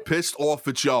mad. Pissed off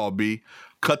at y'all, B.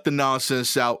 Cut the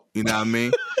nonsense out. You know what I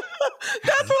mean?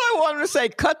 That's what I wanted to say.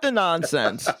 Cut the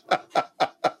nonsense.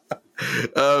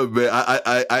 Oh man,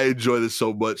 I enjoy this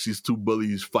so much. These two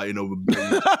bullies fighting over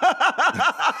billions.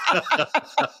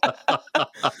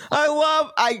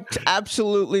 I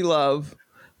absolutely love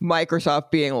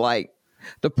Microsoft being like,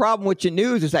 the problem with your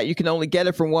news is that you can only get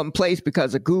it from one place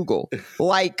because of Google.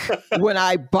 Like when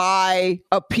I buy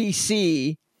a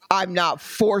PC, I'm not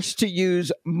forced to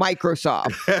use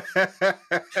Microsoft.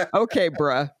 Okay,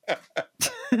 bruh.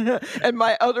 And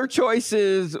my other choice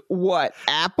is what?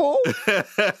 Apple?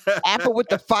 Apple with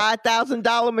the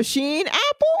 $5,000 machine?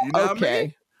 Apple? You know okay. I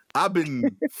mean? I've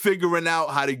been figuring out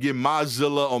how to get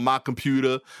Mozilla on my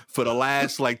computer for the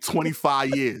last like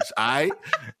 25 years, all right?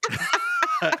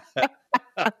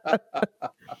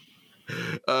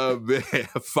 Man,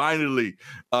 finally,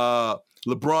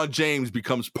 LeBron James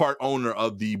becomes part owner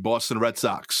of the Boston Red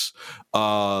Sox.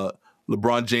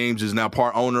 LeBron James is now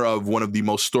part owner of one of the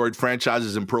most storied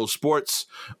franchises in pro sports.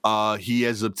 He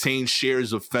has obtained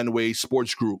shares of Fenway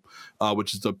Sports Group,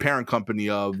 which is the parent company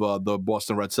of the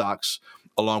Boston Red Sox,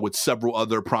 along with several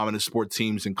other prominent sport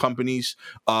teams and companies.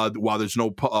 While there's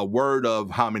no word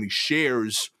of how many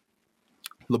shares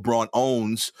LeBron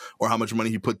owns or how much money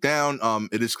he put down,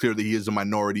 it is clear that he is a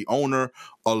minority owner,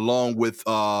 along with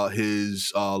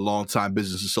his longtime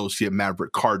business associate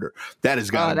Maverick Carter. That has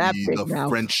got to be the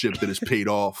friendship that has paid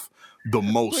off the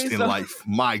most in life.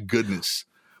 My goodness.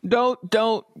 Don't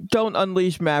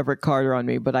unleash Maverick Carter on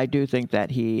me, but I do think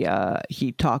that he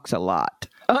talks a lot.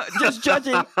 Just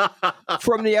judging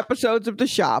from the episodes of The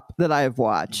Shop that I have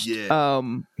watched,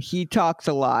 he talks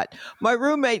a lot. My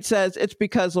roommate says it's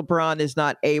because LeBron is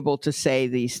not able to say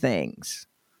these things.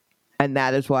 And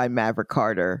that is why Maverick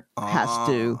Carter has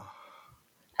to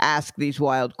ask these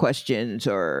wild questions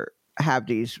or have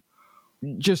these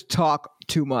just talk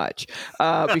too much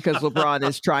because LeBron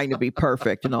is trying to be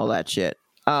perfect and all that shit.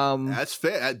 That's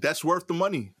fair. That's worth the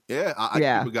money. Yeah, I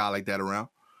keep a guy like that around.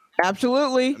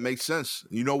 Absolutely. That makes sense.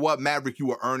 You know what, Maverick? You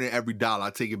were earning every dollar.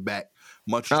 I take it back.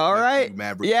 Much all right, you,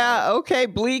 Maverick. Yeah, okay,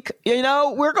 Bleak. You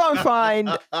know, we're going to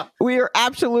find. We are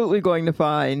absolutely going to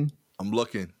find. I'm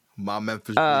looking. My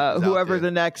Memphis. Whoever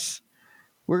the next.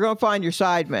 We're going to find your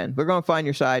sidemen. We're going to find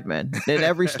your sidemen. In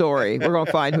every story, we're going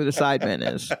to find who the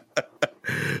sideman is.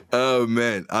 Oh,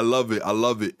 man. I love it. I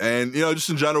love it. And, you know, just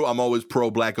in general, I'm always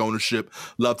pro-black ownership.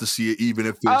 Love to see it, even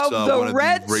if it's one of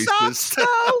Red these Sox,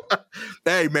 racists.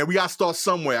 Hey, man, we got to start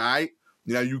somewhere, all right?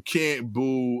 You know, you can't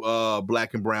boo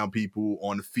black and brown people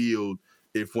on the field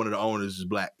if one of the owners is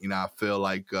black. You know, I feel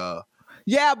like...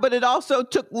 yeah, but it also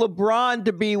took LeBron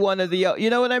to be one of the... You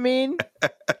know what I mean?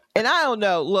 And I don't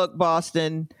know. Look,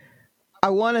 Boston,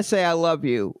 I want to say I love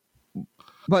you,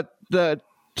 but the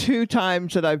 2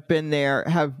 times that I've been there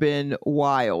have been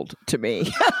wild to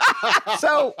me.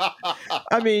 So,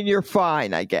 I mean, you're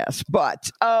fine, I guess.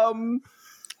 But,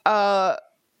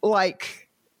 like,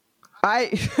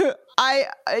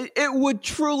 it would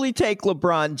truly take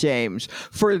LeBron James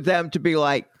for them to be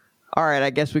like, all right, I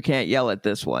guess we can't yell at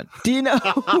this one. Do you know?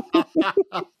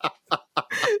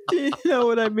 Do you know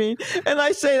what I mean? And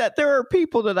I say that there are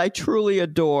people that I truly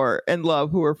adore and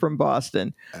love who are from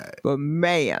Boston. But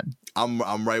man,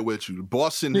 I'm right with you.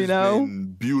 Boston has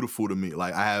been beautiful to me.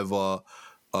 Like I have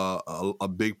a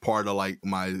big part of like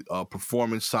my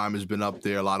performance time has been up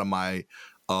there. A lot of my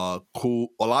a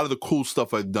lot of the cool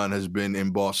stuff I've done has been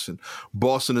in Boston.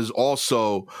 Boston is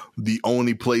also the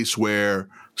only place where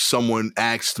someone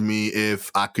asked me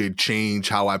if I could change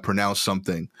how I pronounce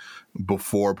something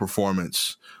before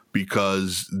performance.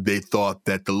 because they thought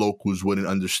that the locals wouldn't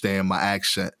understand my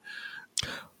accent.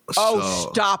 Oh,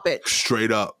 stop it.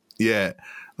 Straight up. Yeah.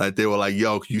 Like they were like,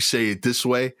 yo, can you say it this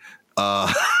way?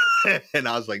 And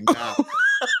I was like, nah.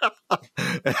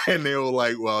 And they were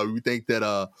like, well, we think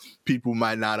that people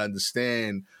might not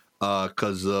understand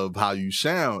because of how you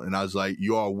sound. And I was like,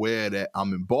 you're aware that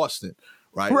I'm in Boston,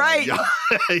 right? Right.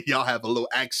 Like, y'all have a little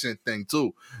accent thing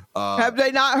too. Have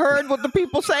they not heard what the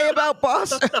people say about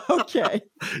Boston? Okay.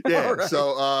 Yeah. Right.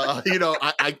 So, I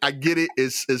get it.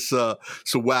 It's a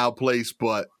wild place,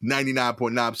 but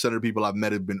 99.9% of the people I've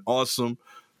met have been awesome.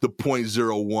 The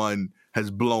 0.01 has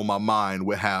blown my mind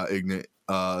with how ignorant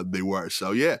they were.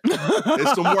 So yeah,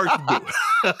 it's some work to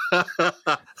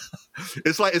do.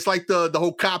 It's like the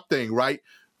whole cop thing, right?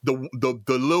 The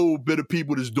little bit of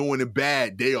people that's doing it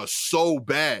bad, they are so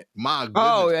bad. My goodness.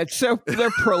 Oh, it's so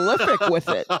they're prolific with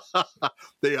it.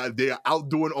 They are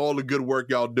outdoing all the good work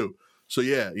y'all do. So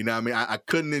yeah, you know what I mean? I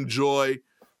couldn't enjoy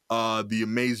the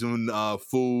amazing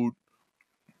food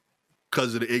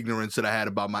because of the ignorance that I had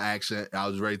about my accent. I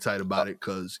was very tight about it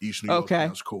because East New York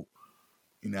sounds cool.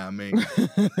 You know what I mean?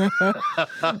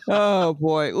 Oh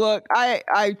boy. Look,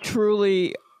 I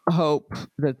truly hope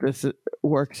that this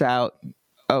works out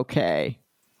okay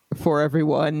for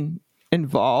everyone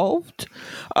involved.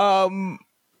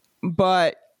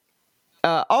 But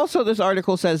also this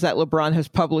article says that LeBron has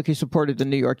publicly supported the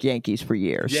New York Yankees for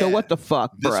years. So what the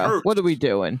fuck, bro? What are we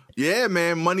doing? Yeah,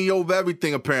 man. Money over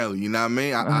everything, apparently. You know what I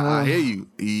mean? I hear you.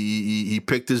 He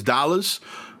picked his dollars.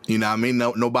 You know what I mean?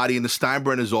 Nobody in the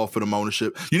Steinbrenners offered him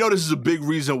ownership. You know, this is a big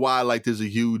reason why, like, there's a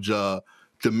huge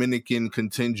Dominican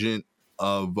contingent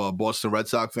of Boston Red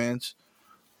Sox fans.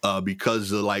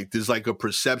 Because of, like, there's like a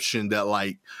perception that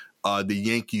like the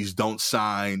Yankees don't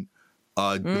sign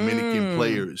Dominican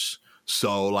players.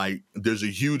 So like there's a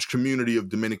huge community of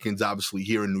Dominicans obviously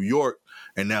here in New York,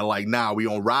 and they're like, nah, we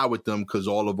don't ride with them because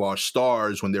all of our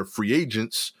stars, when they're free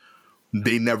agents,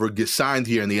 they never get signed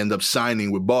here and they end up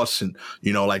signing with Boston.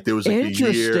 You know, like there was like a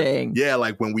year. Yeah,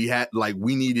 like when we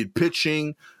needed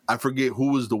pitching. I forget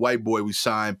who was the white boy we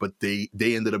signed, but they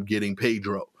ended up getting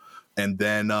Pedro. And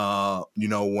then,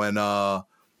 when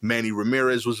Manny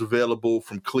Ramirez was available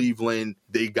from Cleveland,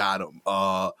 they got him.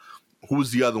 Who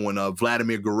was the other one?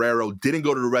 Vladimir Guerrero didn't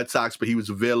go to the Red Sox, but he was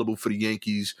available for the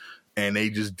Yankees, and they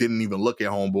just didn't even look at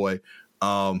homeboy.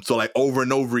 So, like, over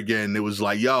and over again, it was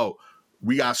like, yo,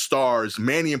 we got stars.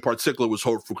 Manny in particular was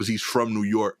hopeful because he's from New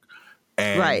York.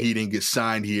 And he didn't get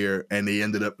signed here, and they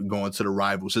ended up going to the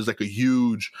rivals. There's like a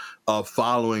huge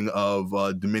following of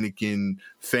Dominican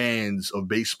fans of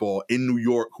baseball in New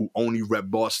York who only rep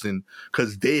Boston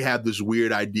because they have this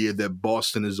weird idea that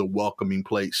Boston is a welcoming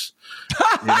place.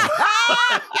 You know?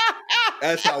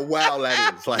 That's how wild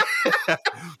that is. Like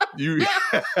you.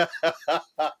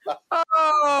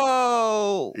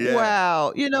 Oh, yeah.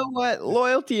 Wow! You know what?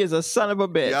 Loyalty is a son of a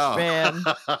bitch, man.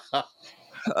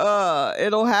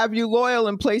 It'll have you loyal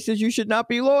in places you should not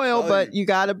be loyal, but you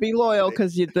got to be loyal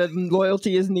because the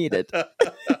loyalty is needed.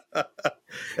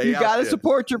 You got to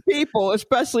support your people,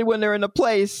 especially when they're in a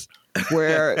place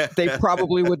where they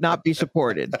probably would not be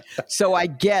supported. So I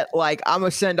get, like, I'm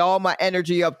going to send all my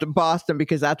energy up to Boston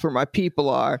because that's where my people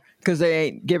are, because they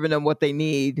ain't giving them what they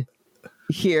need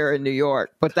here in New York.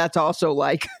 But that's also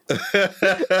like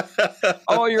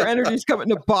all your energy's coming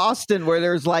to Boston, where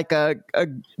there's like a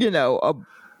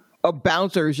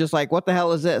bouncer who's just like, what the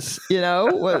hell is this? You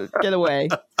know, get away.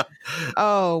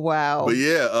 Oh, wow. But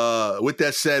yeah, with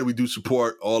that said, we do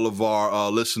support all of our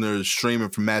listeners streaming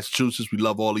from Massachusetts. We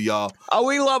love all of y'all. Oh,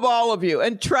 we love all of you.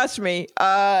 And trust me,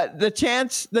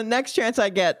 the next chance I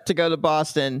get to go to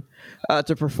Boston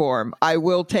to perform, I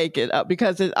will take it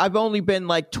because I've only been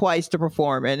like twice to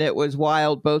perform, and it was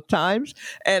wild both times.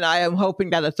 And I am hoping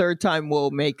that a third time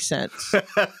will make sense.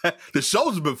 The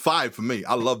shows have been fire for me.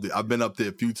 I loved it. I've been up there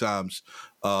a few times.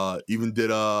 Even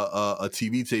did a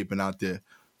TV taping out there.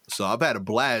 So I've had a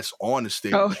blast on the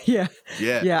stage. Oh yeah.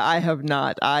 I have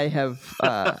not. I have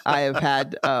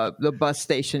had the bus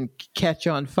station catch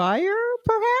on fire.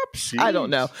 Perhaps. Jeez. I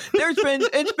don't know.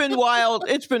 It's been wild.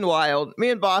 It's been wild. Me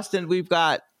and Boston, we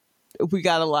got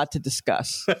a lot to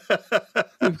discuss.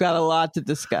 We've got a lot to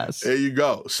discuss. There you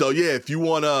go. So yeah, if you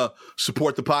want to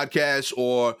support the podcast,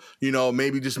 or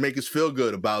maybe just make us feel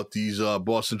good about these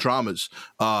Boston traumas,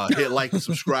 hit like and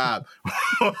subscribe,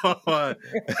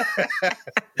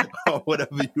 or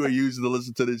whatever you are using to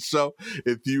listen to this show.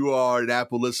 If you are an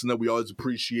Apple listener, we always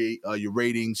appreciate your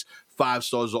ratings. 5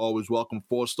 stars are always welcome.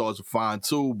 4 stars are fine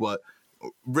too, but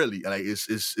Really, like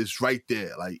it's right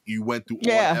there. Like you went through all the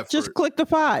Yeah, effort. just click the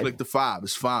 5. Click the 5.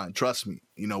 It's fine. Trust me.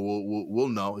 You know, we'll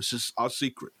know. It's just our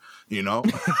secret. You know.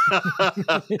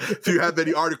 If you have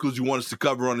any articles you want us to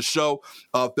cover on the show,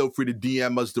 feel free to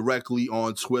DM us directly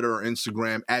on Twitter or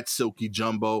Instagram at Silky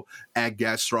Jumbo, at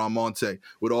Gastromonte.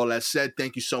 With all that said,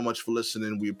 thank you so much for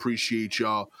listening. We appreciate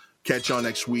y'all. Catch y'all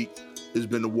next week. This has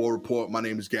been the War Report. My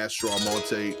name is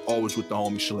Gastromonte. Always with the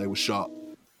homie Chalet with Sharp.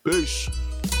 Peace.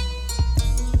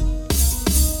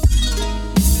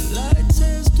 Light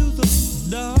says to the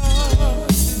dark,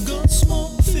 gun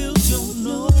smoke fills your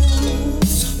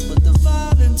nose, but the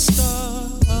violence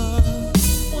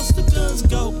starts once the guns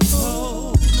go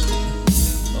cold.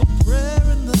 A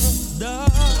prayer in the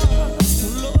dark,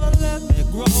 Lord let me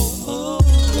grow old,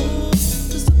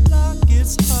 'cause the block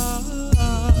gets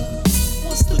hard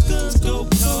once the guns go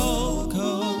cold,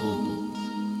 cold.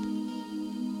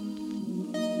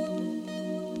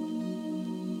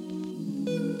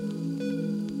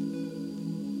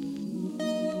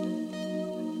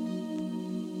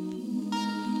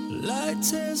 Light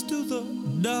tears through the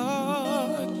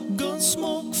dark, gun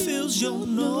smoke fills your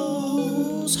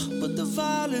nose, but the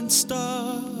violence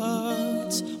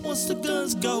starts once the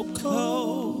guns go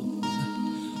cold.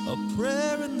 A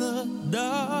prayer in the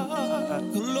dark,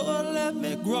 Lord let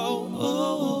me grow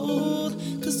old,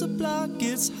 'cause the block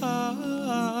gets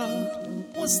hard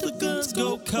once the guns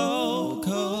go cold,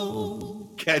 cold.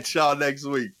 Catch y'all next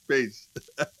week. Peace.